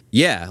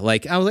yeah,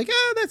 like I was like,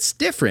 that's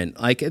different.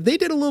 Like they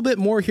did a little bit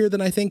more here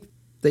than I think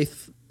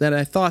than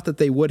I thought that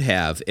they would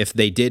have if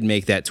they did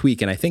make that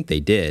tweak, and I think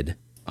they did.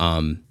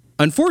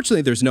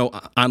 Unfortunately, there's no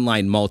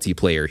online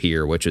multiplayer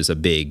here, which is a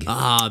big...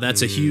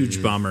 that's a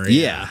huge bummer.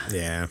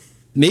 Yeah.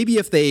 Maybe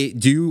if they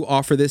do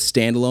offer this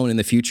standalone in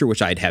the future,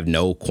 which I'd have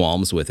no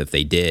qualms with if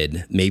they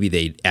did, maybe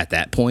they, at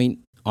that point,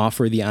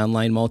 offer the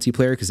online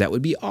multiplayer, because that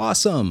would be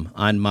awesome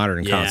on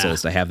modern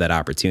consoles to have that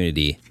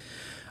opportunity.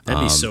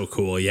 That'd be so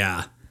cool,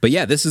 yeah. But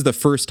yeah, this is the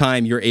first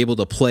time you're able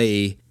to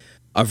play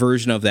a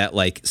version of that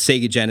like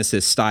Sega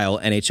Genesis style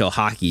NHL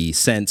hockey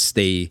since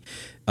they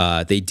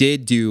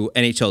did do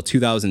NHL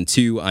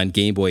 2002 on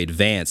Game Boy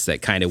Advance.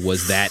 That kind of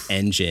was that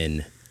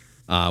engine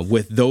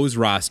with those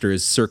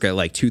rosters circa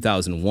like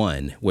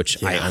 2001,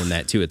 which I own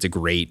that too. It's a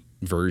great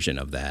version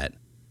of that.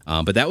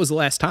 But that was the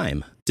last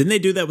time. Didn't they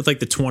do that with like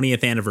the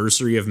 20th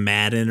anniversary of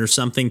Madden or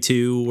something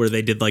too, where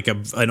they did like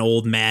an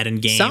old Madden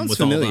game with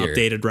familiar. all the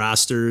updated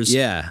rosters?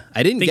 Yeah,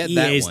 I didn't get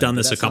that. EA's one, done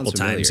this a couple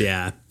times.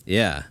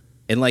 Yeah.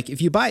 And like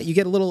if you buy it, you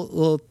get a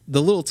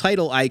little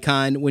title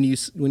icon when you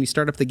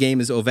start up the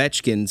game is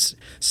Ovechkin's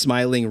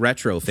smiling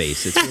retro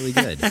face. It's really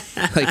good.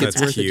 Like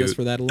it's worth it just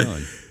for that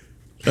alone.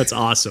 That's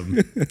awesome.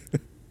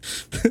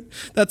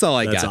 That's all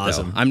I got.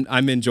 Awesome. Though.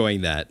 I'm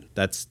enjoying that.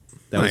 That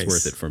nice. was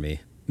worth it for me.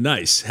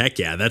 Nice. Heck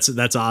yeah.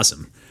 That's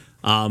awesome.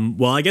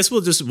 Well, I guess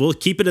we'll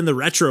keep it in the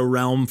retro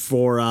realm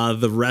for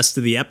the rest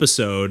of the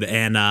episode.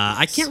 And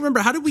I can't remember,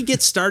 how did we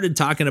get started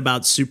talking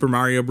about Super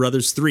Mario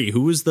Brothers 3?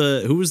 Who was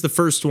the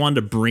first one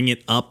to bring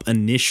it up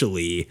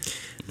initially?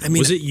 I mean,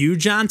 was it you,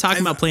 John,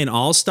 talking about playing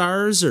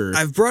All-Stars? Or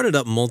I've brought it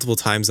up multiple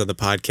times on the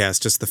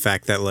podcast, just the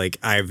fact that like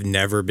I've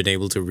never been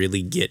able to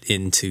really get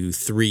into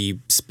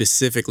 3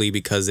 specifically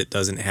because it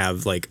doesn't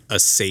have like a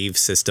save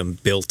system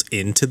built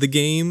into the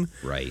game.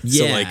 Right.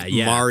 So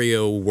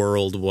Mario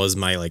World was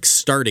my like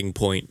starting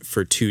point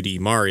for 2D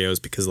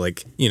Marios because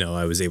like,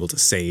 I was able to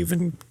save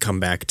and come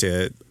back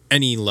to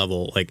any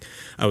level. Like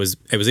I was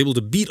able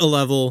to beat a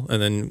level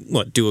and then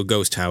do a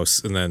ghost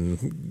house and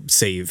then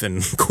save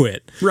and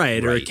quit.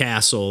 Right. Or a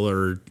castle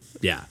or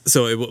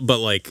So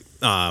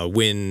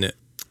when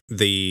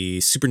the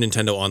Super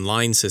Nintendo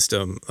Online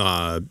system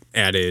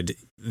added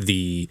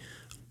the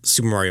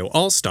Super Mario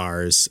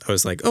All-Stars, I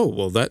was like, oh,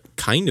 well, that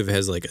kind of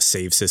has like a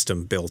save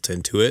system built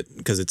into it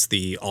because it's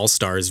the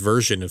All-Stars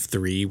version of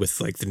 3 with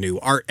like the new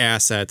art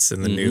assets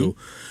and the new,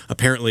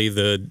 apparently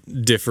the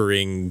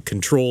differing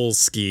control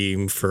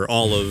scheme for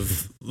all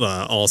of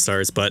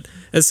All-Stars. But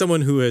as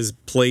someone who has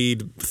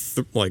played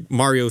like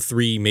Mario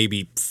 3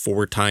 maybe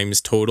 4 times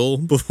total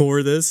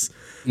before this,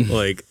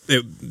 like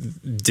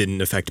it didn't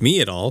affect me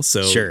at all.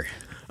 So sure.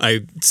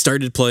 I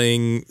started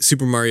playing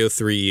Super Mario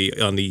 3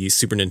 on the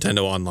Super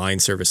Nintendo Online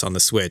service on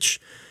the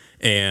Switch,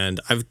 and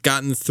I've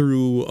gotten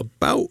through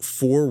about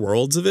 4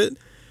 worlds of it,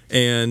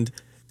 and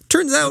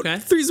turns out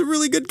 3 is a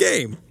really good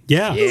game.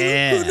 Yeah.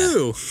 Who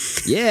knew?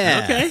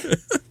 Yeah. Okay.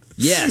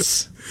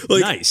 Yes.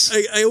 Like, nice.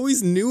 I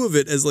always knew of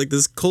it as like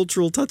this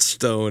cultural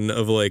touchstone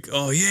of like,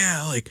 oh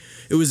yeah, like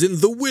it was in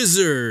The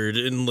Wizard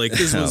and like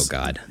this was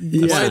God.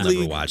 widely I've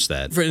never watched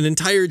that. for an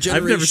entire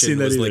generation. I've never seen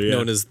that was either, like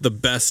known as the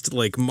best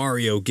like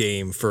Mario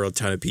game for a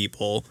ton of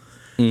people.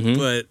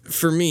 But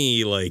for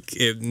me, like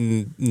it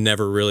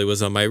never really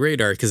was on my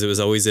radar because it was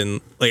always in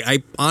like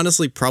I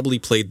honestly probably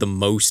played the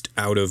most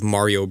out of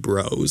Mario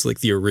Bros, like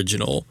the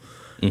original,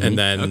 and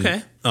then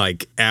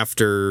like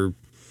after.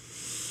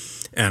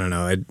 I don't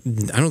know. I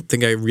don't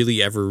think I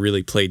really ever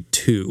really played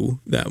 2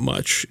 that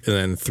much, and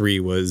then 3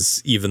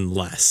 was even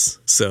less.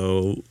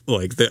 So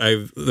like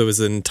there was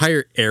an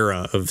entire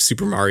era of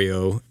Super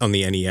Mario on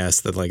the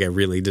NES that like I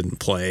really didn't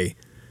play.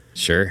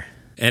 Sure.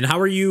 And how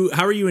are you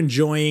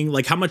enjoying?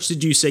 Like, how much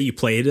did you say you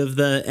played of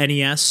the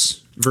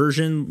NES?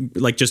 version,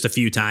 like just a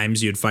few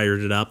times you'd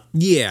fired it up?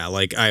 Yeah,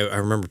 like I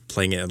remember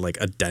playing it in like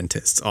a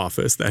dentist's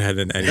office that had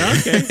an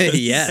NES. Okay.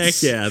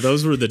 Yes. Heck yeah,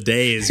 those were the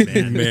days,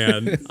 man.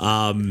 Man.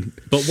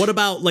 But what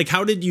about, like,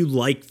 how did you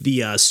like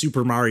the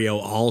Super Mario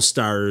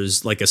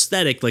All-Stars, like,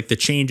 aesthetic, like the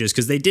changes?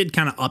 Because they did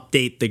kind of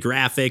update the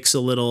graphics a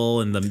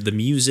little and the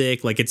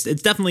music. Like, it's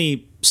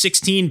definitely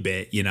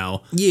 16-bit, you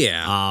know?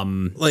 Yeah.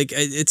 Like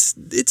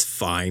it's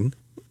fine.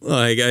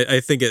 Like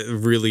I think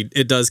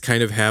it does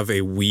kind of have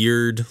a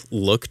weird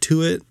look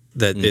to it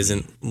that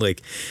isn't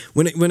like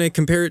when I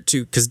compare it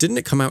to, because didn't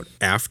it come out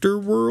after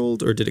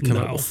World or did it come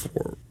out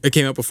before? It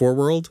came out before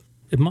World?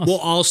 It must. Well,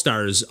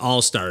 All-Stars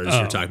you're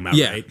talking about,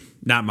 right?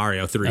 Not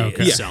Mario 3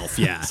 itself,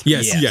 yeah.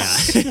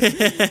 Yes.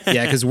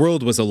 Yeah, because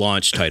World was a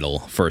launch title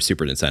for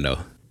Super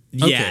Nintendo.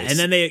 Yeah, Okay.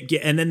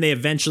 and then they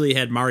eventually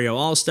had Mario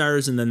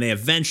All-Stars, and then they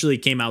eventually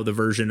came out with a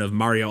version of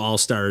Mario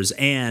All-Stars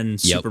and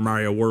Super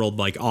Mario World,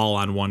 like, all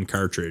on one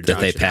cartridge.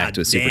 That they packed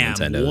with Super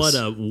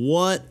Nintendos.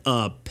 What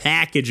a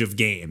package of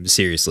games.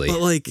 Seriously.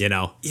 But like, You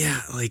know?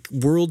 yeah, like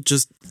World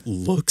just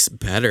looks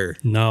better.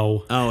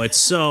 No. Oh, it's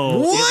so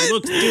What? It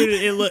looked, dude.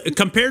 It look,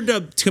 compared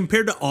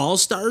to All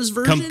Stars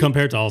version.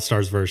 Compared to All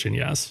Stars version,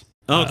 yes.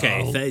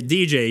 Okay,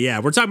 DJ.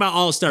 Yeah, we're talking about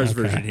All Stars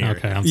version here.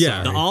 Okay, I'm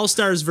Yeah. sorry. The All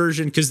Stars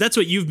version, because that's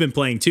what you've been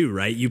playing too,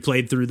 right? You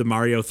played through the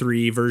Mario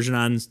 3 version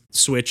on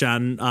Switch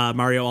on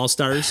Mario All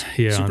Stars,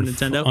 Super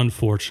Nintendo.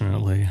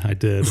 Unfortunately, I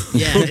did.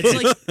 Yeah,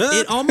 it's like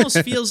it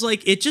almost feels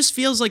like it just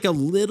feels like a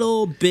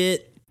little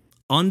bit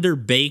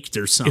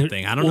underbaked or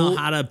something. I don't know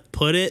how to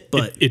put it,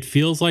 but It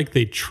feels like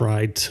they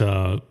tried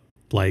to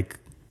like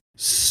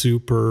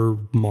Super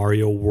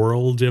Mario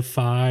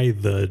Worldify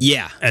the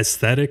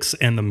aesthetics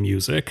and the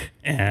music,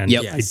 and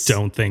I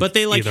don't think. But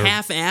they like either.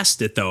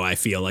 half-assed it though. I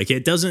feel like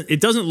it doesn't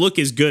look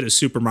as good as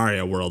Super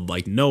Mario World.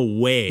 Like no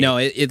way. No,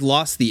 it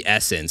lost the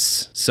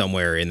essence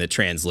somewhere in the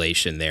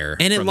translation there,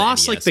 And it from the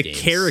lost like NES the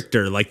games.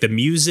 character, like the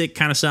music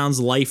kind of sounds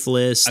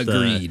lifeless.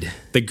 Agreed.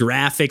 The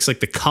graphics, like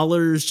the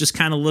colors, just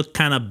kind of look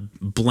kind of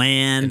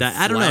bland.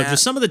 I don't know. flat.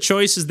 Just some of the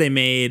choices they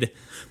made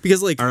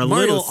Because like are a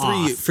Mario little 3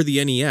 off. for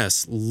the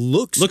NES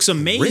looks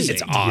amazing. great.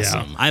 It's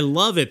awesome. Yeah. I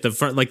love it. The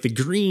front, like the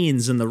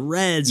greens and the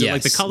reds, and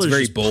like the Yes, colors it's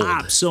very just bold.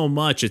 pop so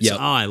much. It's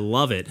I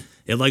love it.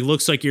 It like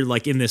looks like you're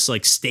like in this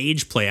like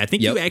stage play. I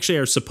think you actually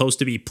are supposed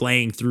to be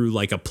playing through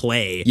like a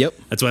play. Yep.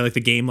 That's why like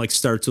the game like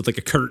starts with like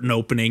a curtain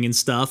opening and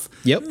stuff.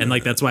 Yep. And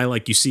like that's why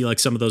like you see like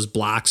some of those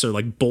blocks are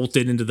like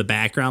bolted into the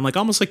background, like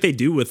almost like they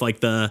do with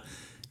like the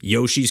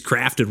Yoshi's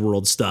Crafted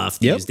World stuff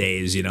these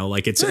days, you know,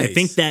 like it's, I Nice.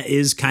 think that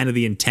is kind of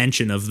the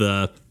intention of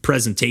the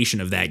presentation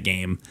of that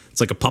game.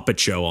 It's like a puppet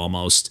show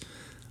almost.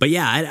 But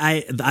yeah,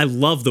 I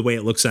love the way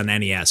it looks on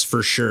NES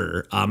for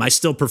sure. I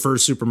still prefer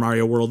Super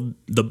Mario World,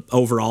 the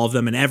overall of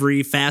them in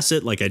every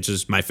facet. Like I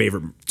just my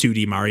favorite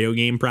 2D Mario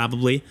game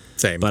probably.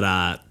 Same.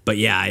 But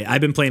yeah, I've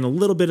been playing a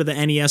little bit of the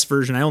NES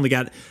version. I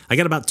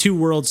got about 2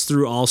 worlds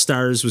through All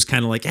Stars. Was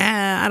kind of like,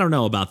 I don't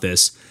know about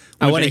this.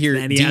 I want to hear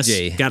the NES,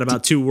 DJ. Got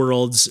about 2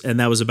 worlds, and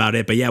that was about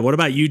it. But yeah, what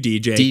about you,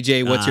 DJ?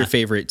 DJ, what's your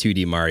favorite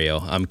 2D Mario?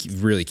 I'm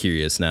really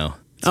curious now.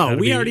 Oh,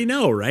 we be- already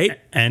know, right?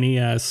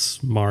 NES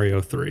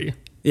Mario 3.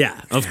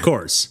 Yeah, of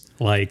course.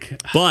 Like,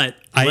 But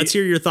let's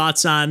hear your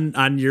thoughts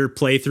on your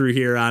playthrough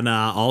here on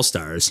All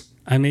Stars.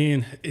 I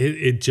mean,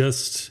 it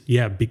just,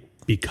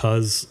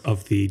 because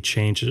of the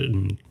change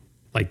in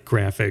like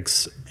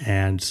graphics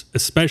and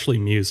especially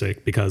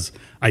music, because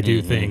I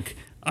do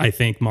I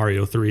think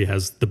Mario 3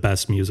 has the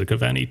best music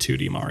of any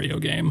 2D Mario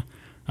game.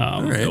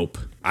 Nope.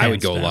 I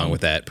would go down. along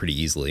with that pretty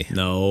easily.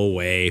 No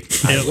way.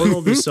 The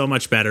world is so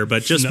much better,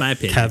 but just my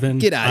opinion. Kevin,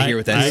 Get out of here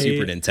with that I-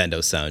 Super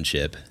Nintendo sound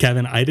chip.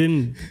 Kevin, I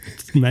didn't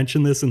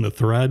mention this in the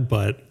thread,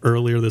 but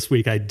earlier this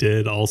week I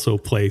did also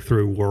play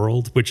through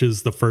World, which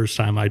is the first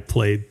time I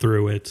played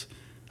through it.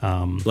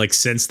 Like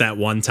since that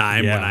one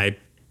time when I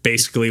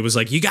basically was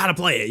like, you got to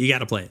play it. You got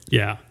to play it.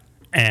 Yeah.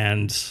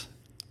 And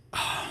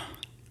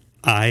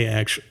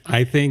I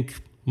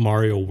think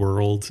Mario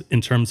World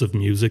in terms of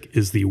music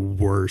is the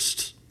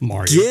worst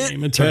Mario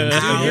game in terms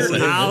of You're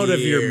music. out of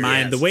your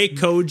mind. The way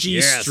Koji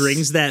Yes.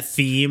 strings that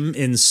theme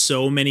in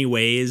so many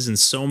ways and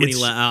so many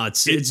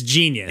it's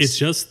genius. It's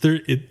just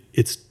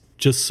it's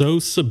just so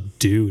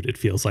subdued. It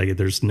feels like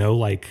there's no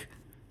like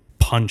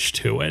punch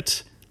to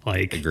it.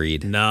 Like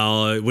Agreed.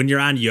 No, when you're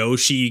on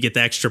Yoshi, you get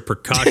the extra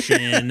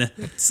percussion.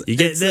 You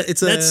get that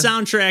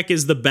soundtrack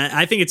is the best.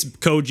 I think it's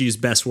Koji's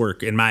best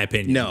work, in my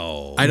opinion.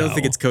 No. I don't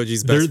think it's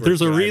Koji's best work,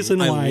 there's a but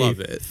reason I why love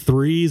it.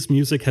 3's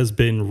music has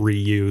been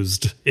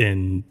reused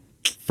in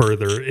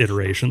further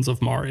iterations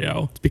of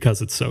Mario. It's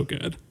because it's so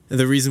good.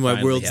 The reason why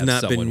Finally World's have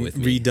not been someone with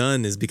me.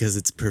 redone is because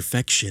it's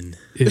perfection.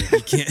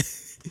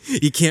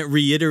 You can't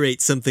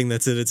reiterate something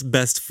that's in its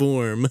best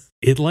form.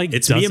 It like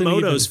It's doesn't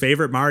Miyamoto's even-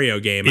 favorite Mario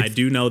game. I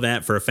do know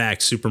that for a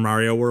fact. Super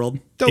Mario World.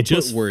 Don't It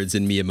just- put words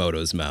in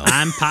Miyamoto's mouth.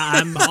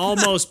 I'm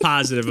almost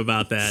positive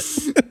about that.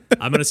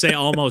 I'm gonna say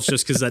almost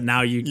just because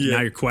now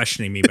you're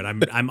questioning me, but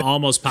I'm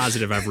almost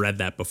positive I've read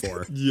that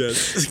before.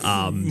 Yes.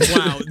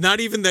 Wow. Not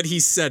even that he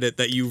said it.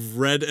 That you've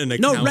read an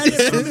account. No, read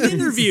it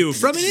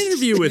from an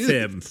interview with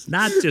him,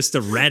 not just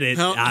a Reddit.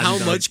 How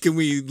much can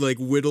we like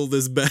whittle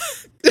this back?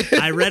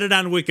 I read it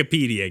on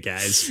Wikipedia,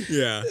 guys.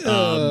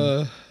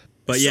 Yeah.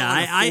 But yeah,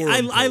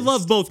 I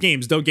love both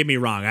games. Don't get me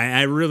wrong.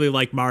 I really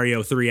like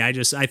Mario 3. I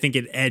think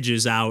it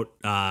edges out.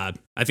 I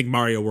think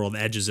Mario World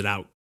edges it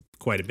out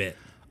quite a bit.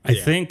 I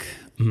think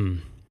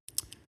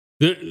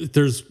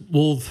there's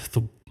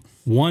the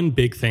one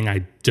big thing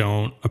I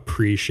don't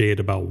appreciate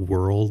about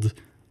World.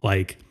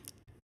 Like,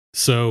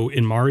 so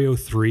in Mario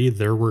 3,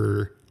 there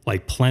were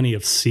like plenty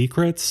of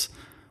secrets,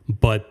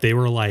 but they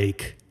were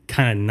like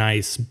kind of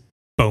nice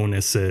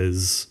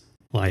bonuses,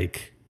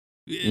 like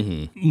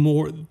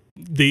more.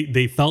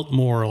 They felt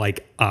more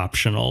like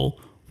optional,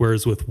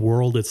 whereas with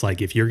World, it's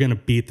like if you're gonna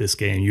beat this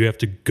game, you have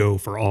to go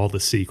for all the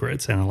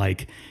secrets, and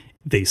like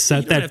they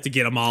said you don't have to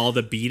get them all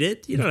to beat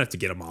it. You don't have to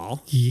get them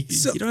all. You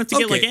don't have to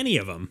get like any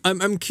of them.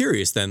 I'm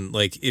curious then,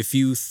 like if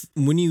you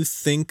when you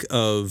think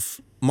of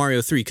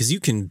Mario 3, because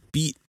you can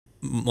beat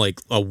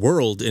like a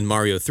world in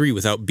Mario 3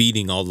 without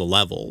beating all the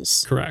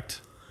levels. Correct.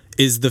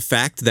 Is the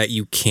fact that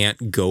you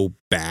can't go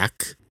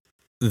back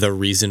the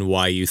reason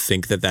why you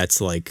think that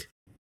that's like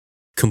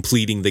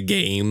completing the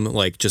game,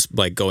 like just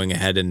like going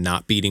ahead and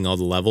not beating all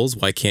the levels?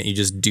 Why can't you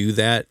just do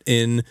that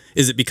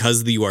is it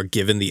because you are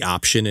given the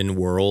option in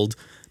World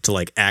to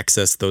like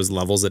access those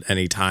levels at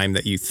any time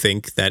that you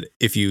think that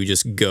if you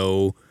just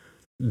go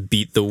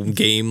beat the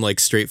game like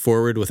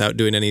straightforward without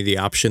doing any of the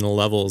optional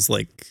levels,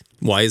 like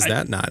why is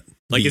that not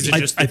like easy? Is it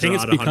just I think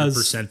it's because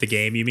 100% the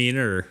game, you mean?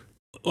 Or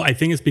I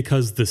think it's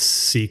because the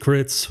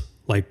secrets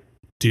like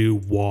do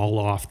wall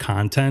off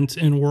content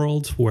in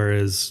World,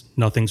 whereas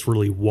nothing's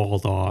really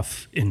walled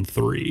off in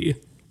 3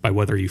 by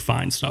whether you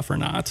find stuff or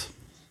not.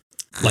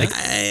 Like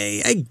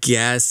I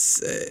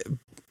guess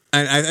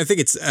I think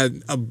it's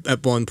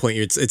at one point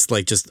it's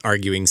like just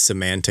arguing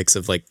semantics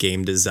of like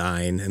game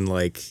design and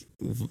like,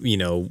 you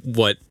know,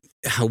 what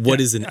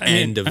is an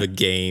end of a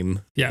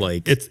game? Yeah,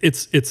 like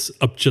it's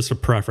just a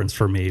preference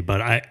for me, but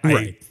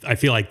I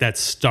feel like that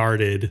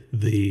started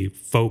the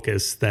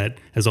focus that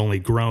has only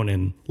grown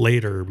in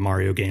later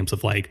Mario games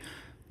of like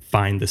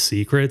find the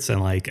secrets,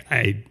 and like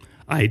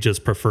I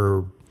just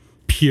prefer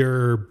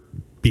pure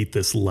beat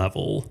this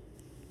level.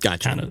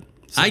 Gotcha. Kinda,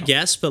 so. I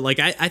guess, but like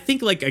I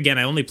think like again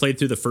I only played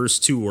through the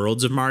first 2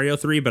 worlds of Mario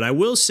 3, but I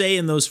will say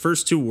in those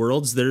first 2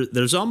 worlds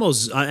there's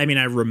almost I mean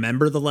I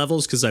remember the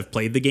levels because I've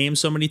played the game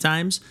so many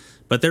times,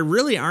 but there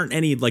really aren't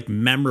any like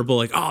memorable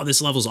like oh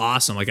this level's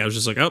awesome. Like I was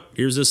just like oh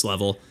here's this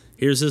level.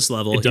 Here's this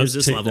level. Here's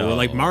this level. Where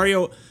like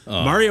Mario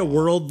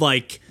World,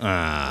 like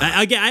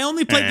again, I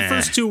only played the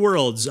first 2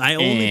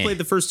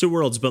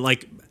 worlds. But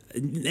like,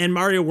 and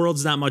Mario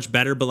World's not much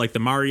better. But like the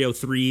Mario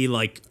 3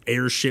 like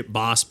airship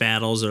boss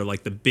battles are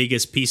like the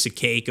biggest piece of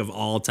cake of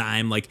all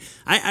time. Like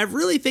I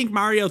really think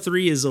Mario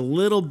 3 is a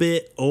little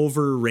bit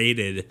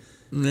overrated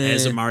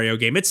as a Mario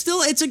game.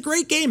 It's a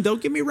great game.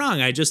 Don't get me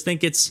wrong. I just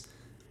think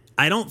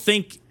I don't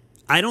think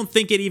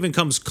it even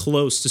comes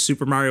close to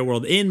Super Mario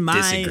World in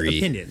my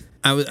opinion.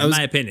 I was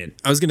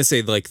going to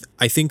say, like,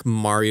 I think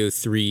Mario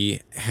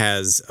 3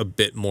 has a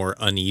bit more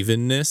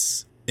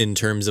unevenness in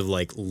terms of,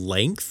 like,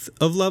 length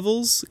of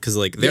levels. Because,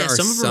 like, there are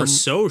some of them are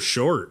so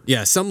short.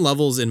 Yeah, some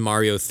levels in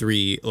Mario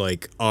 3,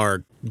 like,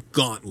 are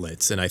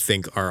gauntlets. And I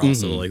think are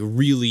also, like,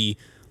 really,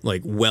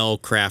 like,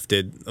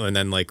 well-crafted. And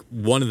then, like,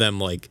 one of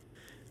them, like,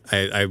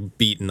 I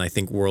beat in, I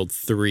think, World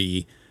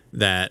 3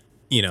 that,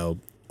 you know,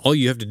 all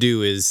you have to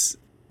do is...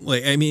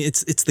 Like, I mean,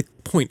 it's the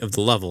point of the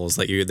levels.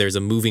 Like, there's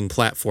a moving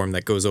platform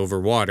that goes over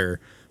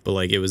water, but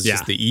like it was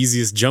just the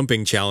easiest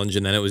jumping challenge,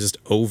 and then it was just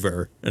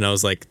over. And I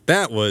was like,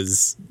 that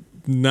was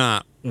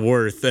not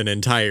worth an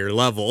entire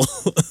level.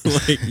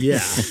 Like,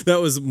 that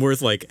was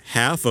worth like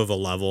half of a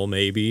level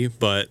maybe.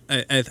 But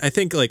I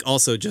think like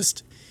also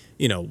just,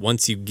 you know,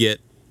 once you get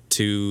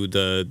to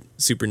the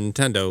Super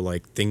Nintendo,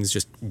 like things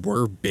just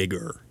were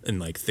bigger, and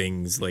like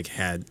things like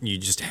you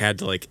just had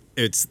to like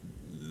it's.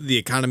 The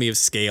economy of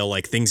scale,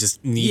 like things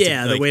just need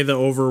to, like, the way the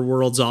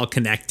overworld's all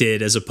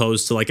connected as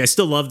opposed to like I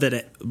still love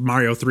that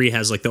Mario 3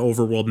 has like the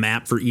overworld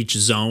map for each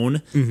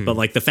zone, but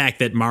like the fact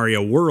that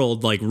Mario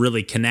World like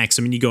really connects.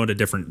 I mean, you go into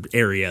different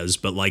areas,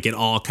 but like it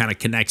all kind of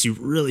connects. You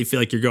really feel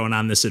like you're going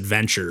on this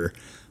adventure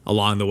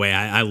along the way.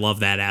 I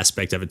love that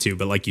aspect of it too,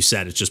 but like you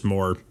said, it's just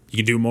more you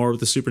can do more with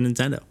the Super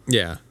Nintendo.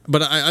 Yeah,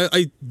 but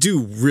I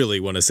do really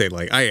want to say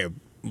like I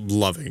am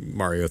loving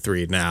Mario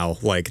 3 now.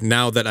 Like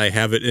now that I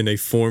have it in a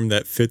form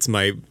that fits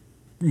my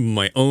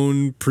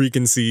own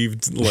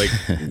preconceived like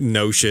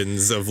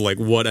notions of like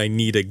what I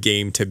need a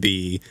game to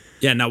be.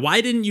 Yeah, now why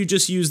didn't you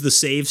just use the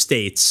save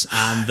states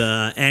on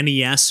the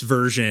NES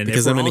version?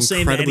 Because if I'm we're an all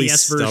saying the incredibly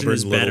NES version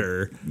is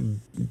better,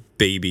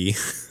 baby.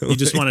 You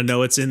just want to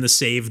know it's in the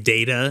save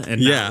data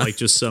and not like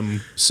just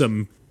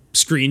some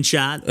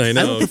screenshot. I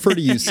know. I don't prefer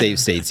to use save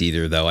states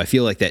either, though. I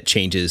feel like that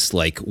changes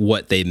like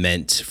what they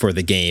meant for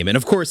the game, and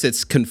of course,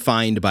 it's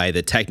confined by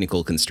the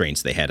technical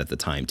constraints they had at the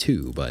time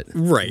too. But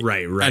Right.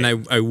 And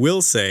I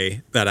will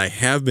say that I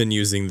have been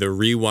using the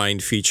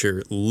rewind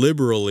feature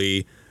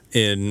liberally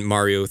in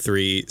Mario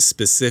 3,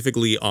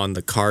 specifically on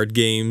the card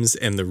games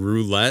and the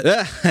roulette.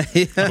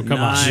 Oh, come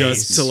on.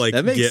 Just to like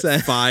That makes get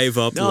sense. 5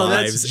 up No,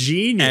 that's lives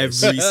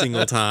genius. every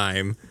single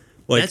time.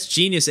 Like, That's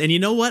genius. And you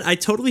know what? I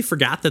totally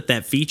forgot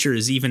that feature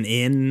is even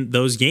in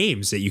those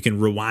games that you can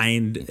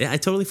rewind. I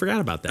totally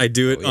forgot about that. I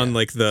do it on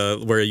like the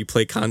where you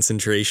play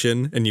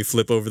concentration and you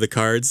flip over the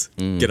cards,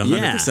 get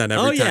 100% every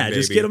oh, time. yeah. Baby.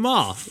 Just get them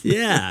all.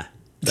 Yeah.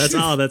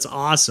 That's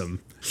awesome.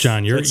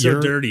 John, you're That's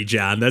so dirty,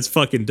 John. That's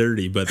fucking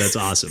dirty, but that's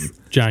awesome.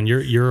 John,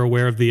 you're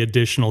aware of the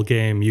additional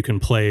game you can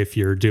play if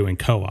you're doing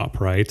co-op,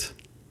 right?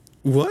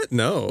 What?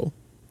 No.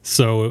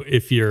 So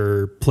if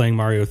you're playing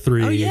Mario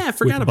 3 Oh, yeah, I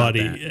forgot with a about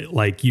buddy, that.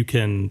 like you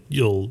can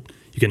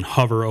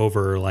hover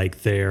over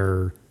like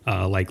their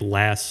like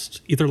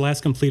either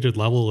last completed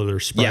level or their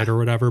sprite Yeah. or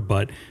whatever,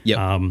 but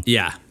Yep.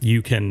 Yeah.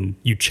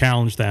 you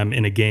challenge them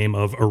in a game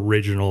of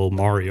original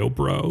Mario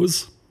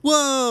Bros.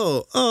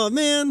 Whoa. Oh,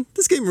 man.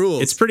 This game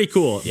rules. It's pretty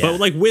cool. Yeah. But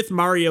like with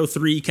Mario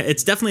 3,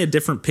 it's definitely a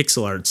different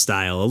pixel art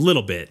style, a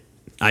little bit.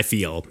 I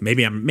feel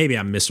maybe I'm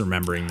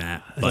misremembering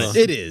that, but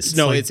It is.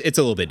 No, like- it's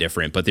a little bit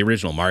different, but the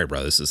original Mario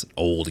Brothers is an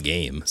old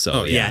game.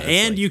 So yeah, it's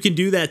and like- you can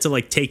do that to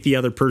like take the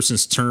other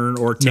person's turn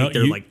or take No,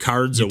 their you- like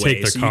cards you away.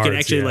 take their So you can cards,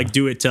 actually yeah. like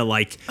do it to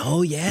like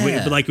Oh, yeah.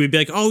 we'd be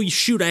like, oh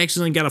shoot, I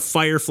accidentally got a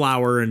fire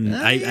flower and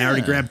I already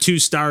yeah. grabbed 2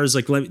 stars.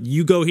 Like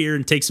you go here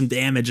and take some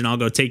damage, and I'll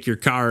go take your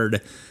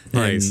card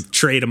Nice. and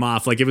trade them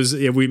off. Like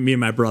me and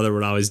my brother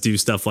would always do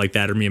stuff like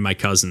that, or me and my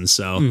cousins.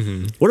 So,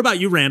 what about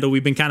you, Randall?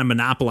 We've been kind of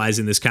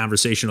monopolizing this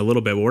conversation a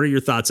little bit. What are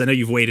your thoughts? I know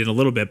you've waited a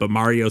little bit, but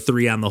Mario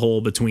 3 on the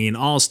whole between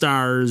All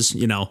Stars,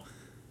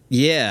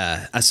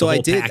 Yeah. So The I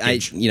whole did.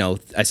 package.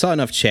 I saw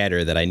enough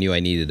chatter that I knew I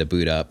needed to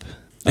boot up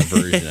a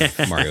version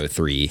of Mario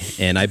 3,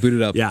 and I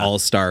booted up Yeah. All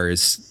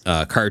Stars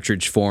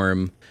cartridge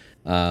form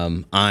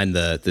on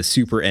the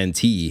Super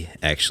NT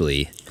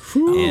actually.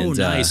 Oh,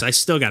 nice. I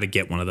still got to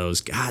get one of those.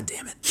 God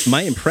damn it.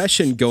 My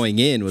impression going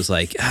in was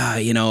like,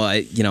 when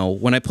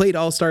I played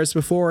All Stars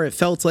before, it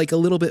felt like a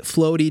little bit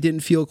floaty,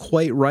 didn't feel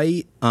quite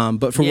right.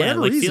 But for Yeah,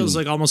 whatever like reason, feels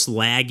like almost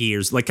laggy,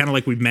 or like kind of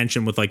like we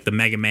mentioned with like the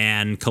Mega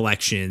Man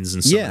collections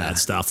and some of Yeah. that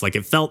stuff. Like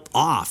it felt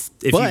off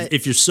But-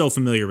 if you're so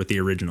familiar with the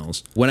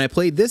originals. when I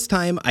played this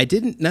time, I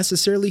didn't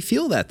necessarily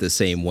feel that the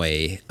same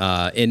way.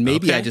 And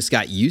maybe Okay. I just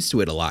got used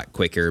to it a lot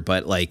quicker,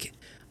 but like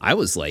I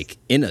was like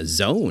in a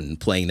zone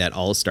playing that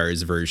All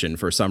Stars version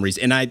for some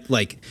reason. And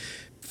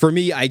for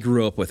me, I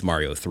grew up with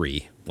Mario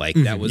 3. Like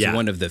that was Yeah.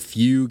 one of the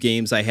few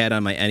games I had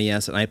on my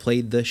NES, and I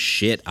played the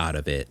shit out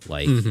of it,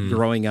 like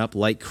growing up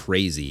like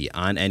crazy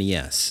on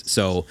NES.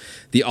 So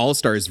the All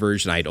Stars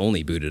version, I'd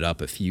only booted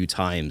up a few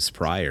times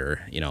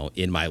prior,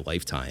 in my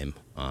lifetime.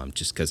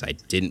 Just because I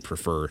didn't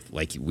prefer,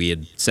 like we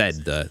had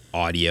said, the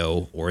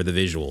audio or the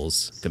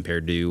visuals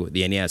compared to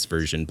the NES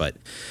version. But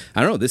I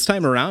don't know, this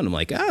time around, I'm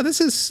like,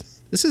 this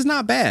is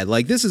not bad.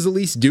 Like, this is at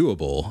least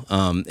doable.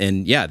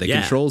 And yeah, the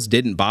controls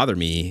didn't bother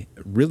me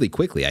really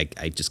quickly.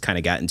 I just kind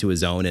of got into a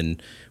zone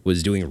and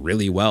was doing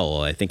really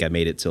well. I think I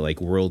made it to like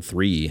World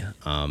 3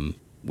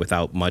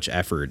 without much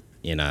effort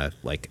in a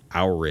like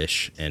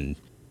hour-ish. And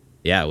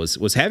yeah,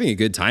 was having a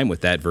good time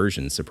with that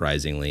version,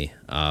 surprisingly.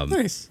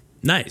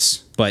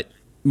 Nice. But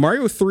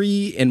Mario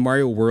 3 and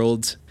Mario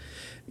World,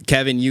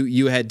 Kevin,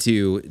 you had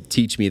to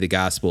teach me the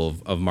gospel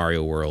of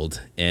Mario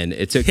World, and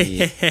it took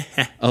me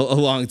a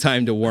long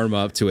time to warm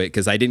up to it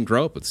because I didn't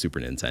grow up with Super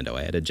Nintendo.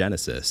 I had a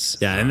Genesis.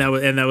 Yeah, and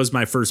that was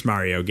my first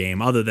Mario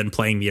game, other than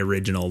playing the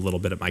original a little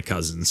bit at my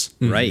cousin's.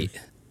 Right.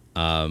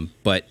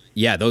 But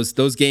yeah,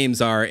 those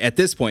games are at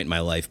this point in my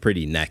life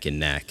pretty neck and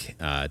neck.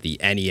 The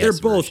NES They're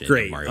both version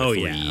great. of Mario Oh,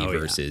 3 yeah. Oh, yeah.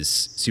 versus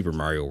Super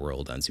Mario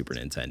World on Super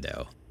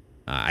Nintendo.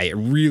 I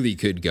really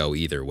could go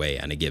either way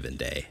on a given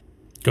day.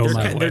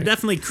 They're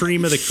definitely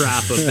cream of the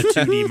crop of the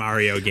 2D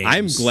Mario games.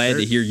 I'm glad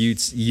to hear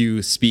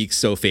you speak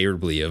so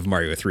favorably of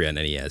Mario 3 on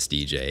NES,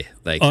 DJ.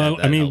 Like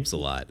that helps a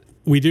lot.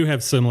 We do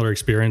have similar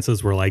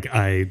experiences where like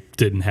I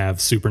didn't have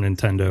Super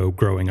Nintendo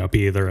growing up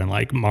either, and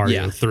like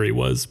Mario 3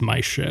 was my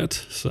shit.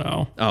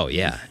 So oh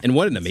yeah, and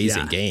what an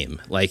amazing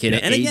game! Like and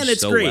it and again, aged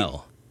it's so great.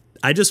 well.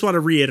 I just want to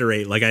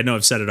reiterate, like I know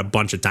I've said it a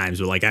bunch of times,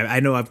 but like I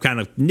know I'm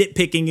kind of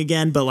nitpicking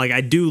again, but like I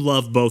do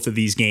love both of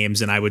these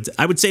games, and I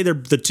would say they're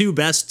the two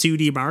best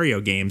 2D Mario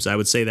games. I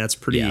would say that's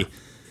pretty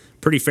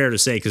fair to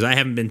say, because I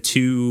haven't been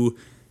too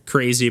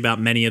crazy about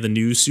many of the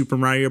new Super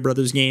Mario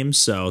Brothers games,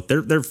 so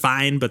they're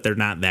fine, but they're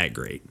not that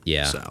great.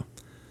 Yeah. So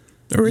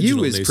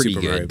You is pretty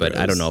good, but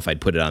I don't know if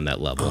I'd put it on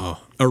that level.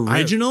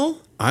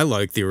 original. I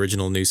like the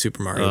original new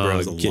Super Mario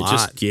Bros. a lot.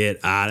 Just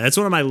get that's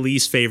one of my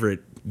least favorite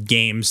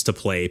games to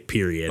play.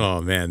 Period. Oh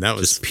man, that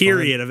was just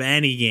period of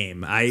any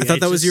game. I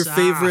thought that was your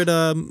favorite.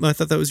 I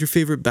thought that was your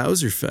favorite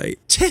Bowser fight.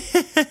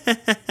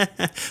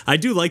 I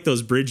do like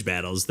those bridge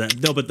battles.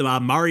 But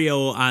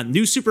the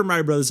New Super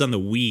Mario Brothers on the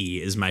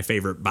Wii is my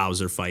favorite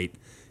Bowser fight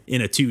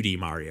in a 2D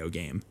Mario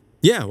game.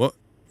 Yeah, well,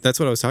 that's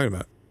what I was talking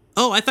about.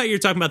 Oh, I thought you were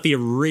talking about the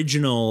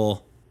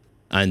original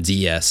on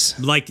DS.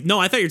 Like, no,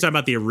 I thought you were talking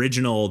about the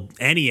original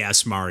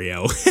NES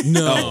Mario.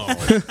 No,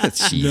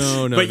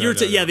 no.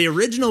 But yeah, the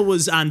original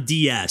was on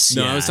DS.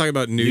 No, yeah. I was talking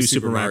about New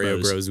Super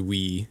Mario Bros.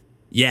 Wii.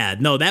 Yeah,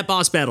 no, that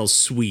boss battle's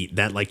sweet.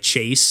 That like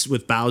chase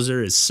with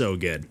Bowser is so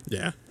good.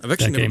 Yeah, I've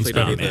actually never played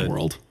any of that.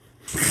 World.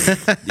 You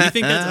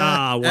think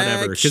that's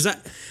whatever? Because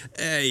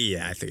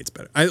yeah, I think it's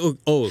better.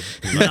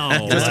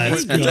 No,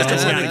 let's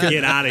gotta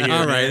get out of here.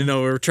 All right, I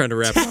know we're trying to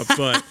wrap up,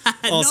 but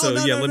also,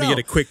 let me get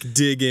a quick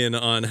dig in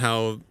on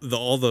how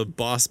all the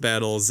boss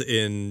battles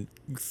in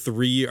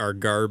 3 are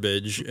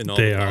garbage, and all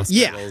the boss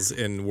battles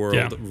in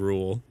World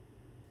rule.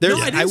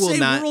 I will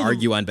not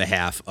argue on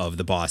behalf of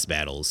the boss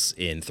battles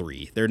in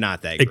 3. They're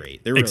not that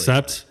great. They're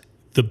except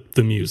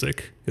the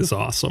music is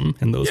awesome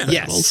in those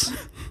battles.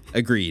 Yes,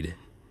 agreed.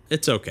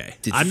 It's okay.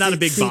 I'm not a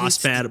big boss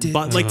battle,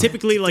 but like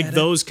typically like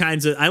those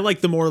kinds of, I like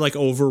the more like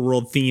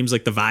overworld themes,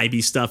 like the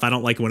vibey stuff. I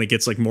don't like when it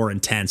gets like more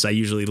intense. I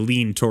usually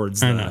lean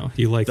towards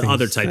you like the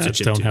other types of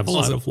shit don't have a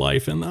lot of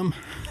life in them.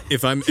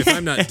 If I'm not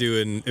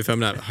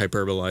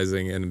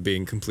hyperbolizing and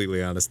being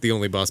completely honest, the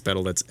only boss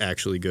battle that's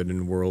actually good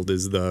in World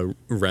is the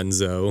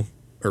Renzo.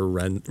 Or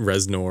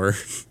Reznor.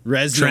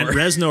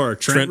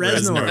 Trent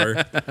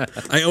Reznor.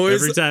 I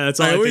always every time, that's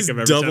all I always think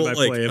of every time I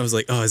play him. I was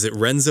like, oh, is it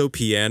Renzo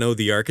Piano,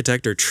 the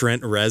architect, or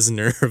Trent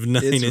Reznor of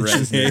Nine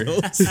Inch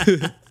Nails?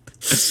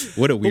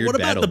 What a weird battle. What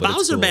about the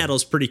Bowser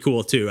battle's pretty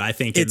cool too, I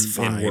think,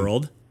 in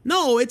World.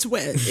 No, it's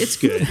good.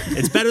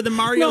 It's better than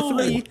Mario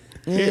 3.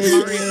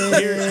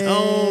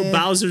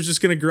 Bowser's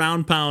just gonna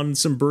ground pound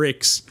some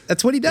bricks.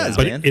 That's what he does,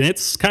 man. And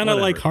it's kind of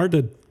like hard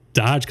to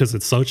dodge because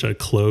it's such a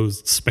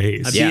closed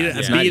space.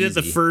 I beat it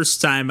the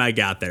first time I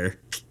got there.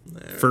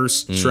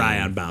 First try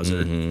on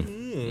Bowser.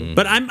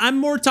 But I'm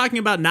more talking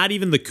about not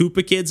even the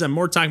Koopa kids. I'm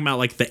more talking about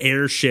like the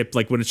airship,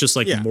 like when it's just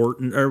like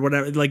Morton or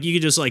whatever. Like you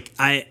could just like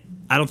I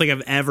don't think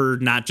I've ever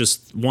not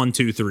just 1,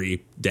 2,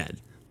 3 dead.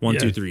 1,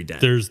 2, 3 dead.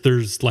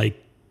 There's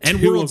like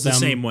and World's the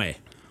same way.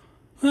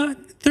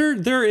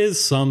 There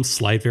is some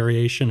slight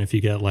variation if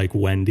you get like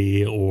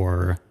Wendy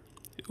or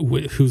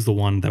who's the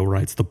one that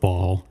rides the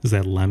ball? Is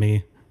that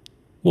Lemmy?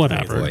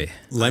 Whatever.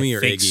 Lemmy or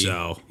I think Iggy.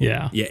 So.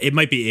 Yeah. Yeah, it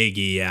might be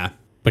Iggy, yeah.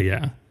 But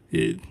yeah,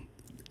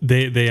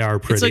 they are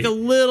pretty. It's like a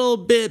little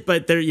bit,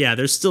 but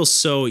they're still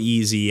so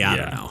easy. I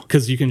don't know.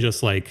 Because you can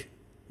just like,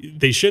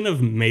 they shouldn't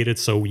have made it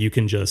so you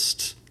can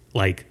just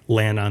like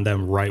land on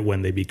them right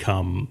when they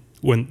become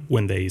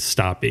when they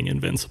stop being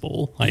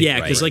invincible. Like,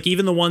 because like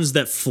even the ones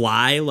that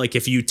fly, like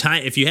if you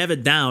have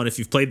it down, if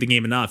you've played the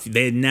game enough,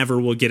 they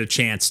never will get a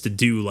chance to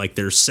do like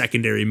their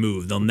secondary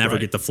move. They'll never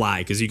get to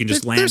fly because you can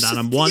just land on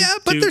them. 1,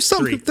 2,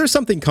 3. There's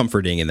something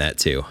comforting in that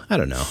too. I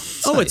don't know.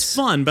 It's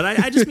fun, but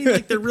I just mean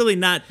like they're really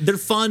not. They're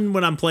fun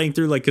when I'm playing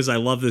through, like because I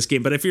love this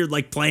game. But if you're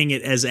like playing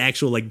it as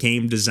actual like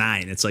game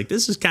design, it's like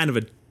this is kind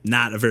of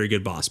not a very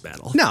good boss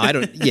battle. No, I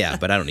don't. Yeah,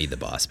 but I don't need the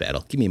boss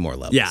battle. Give me more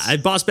levels. Yeah,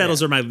 boss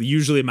battles are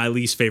usually my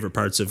least favorite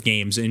parts of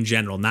games in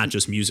general, not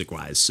just music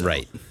wise. So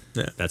right.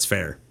 Yeah. That's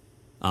fair.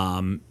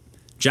 John,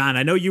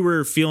 I know you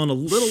were feeling a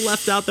little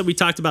left out that we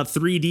talked about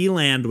 3D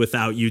Land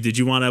without you. Did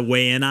you want to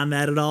weigh in on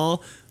that at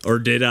all, or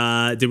did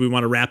we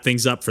want to wrap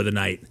things up for the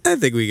night? I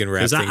think we can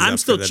wrap things up. I'm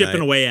still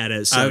chipping away at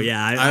it. So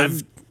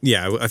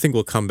I think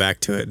we'll come back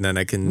to it, and then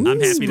I'm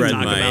happy to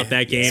talk about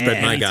that game.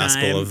 Spread my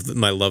gospel of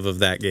my love of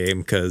that game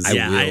because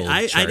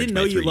I didn't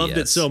know you loved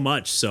it so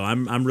much. So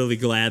I'm really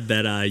glad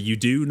that you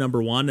do,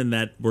 number one, and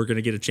that we're going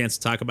to get a chance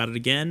to talk about it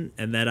again,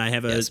 and that I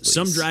have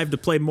some drive to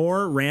play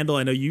more. Randall,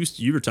 I know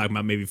you were talking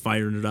about maybe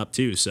firing it up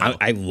too. So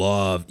I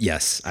love.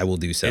 Yes, I will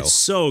do so. It's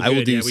so good. I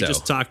will do so. We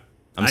just talked.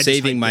 I'm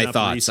saving my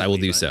thoughts. Recently, I will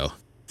do so.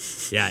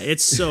 Yeah,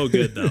 it's so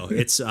good though.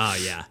 It's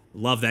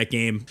love that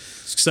game.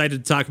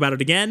 Excited to talk about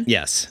it again.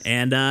 Yes.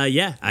 And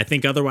I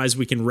think otherwise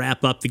we can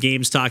wrap up the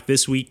games talk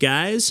this week,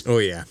 guys. Oh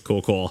yeah.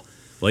 Cool.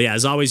 Well, yeah,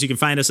 as always, you can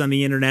find us on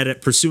the internet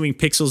at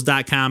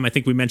pursuingpixels.com. I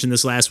think we mentioned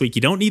this last week.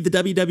 You don't need the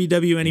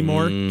www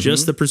anymore,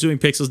 just the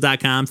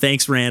pursuingpixels.com.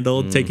 Thanks,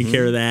 Randall, taking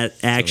care of that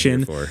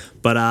action.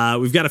 But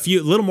we've got a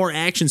little more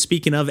action,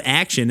 speaking of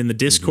action, in the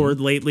Discord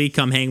lately.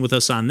 Come hang with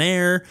us on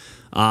there.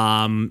 We're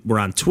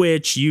on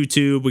Twitch,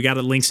 YouTube. We got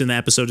links in the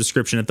episode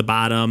description at the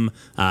bottom,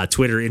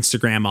 Twitter,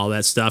 Instagram, all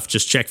that stuff.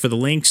 Just check for the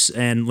links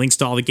and links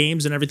to all the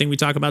games and everything we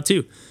talk about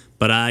too.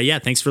 But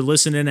thanks for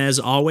listening as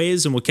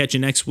always, and we'll catch you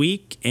next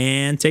week,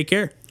 and take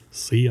care.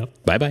 See ya.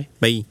 Bye-bye.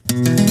 Bye.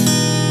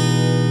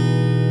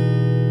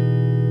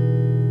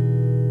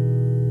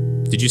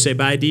 Did you say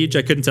bye, Deej?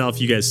 I couldn't tell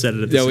if you guys said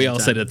it at the same time. Yeah, we all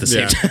said it at the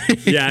same time.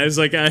 Yeah, I was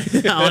like,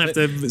 I'll have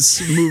to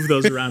move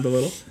those around a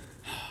little.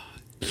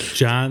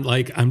 John,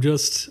 like, I'm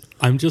just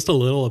a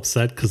little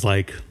upset because,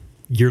 like,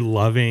 you're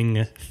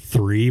loving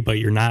 3, but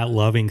you're not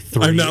loving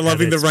 3. I'm not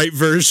loving the right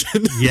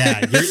version.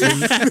 Yeah,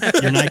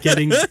 you're not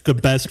getting the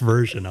best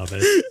version of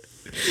it.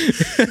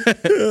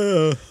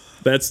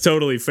 That's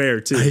totally fair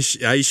too. I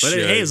should. But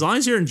hey, as long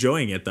as you're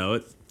enjoying it,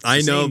 though,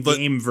 I know, but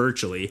game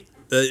virtually.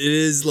 It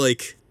is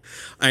like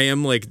I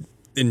am like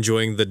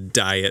enjoying the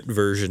diet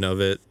version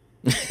of it.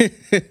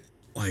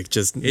 Like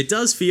just it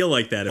does feel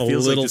like that. It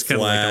feels like just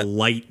kind of like a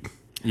light,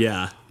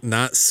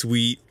 not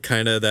sweet,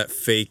 kind of that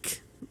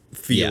fake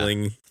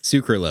feeling.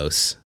 Sucralose.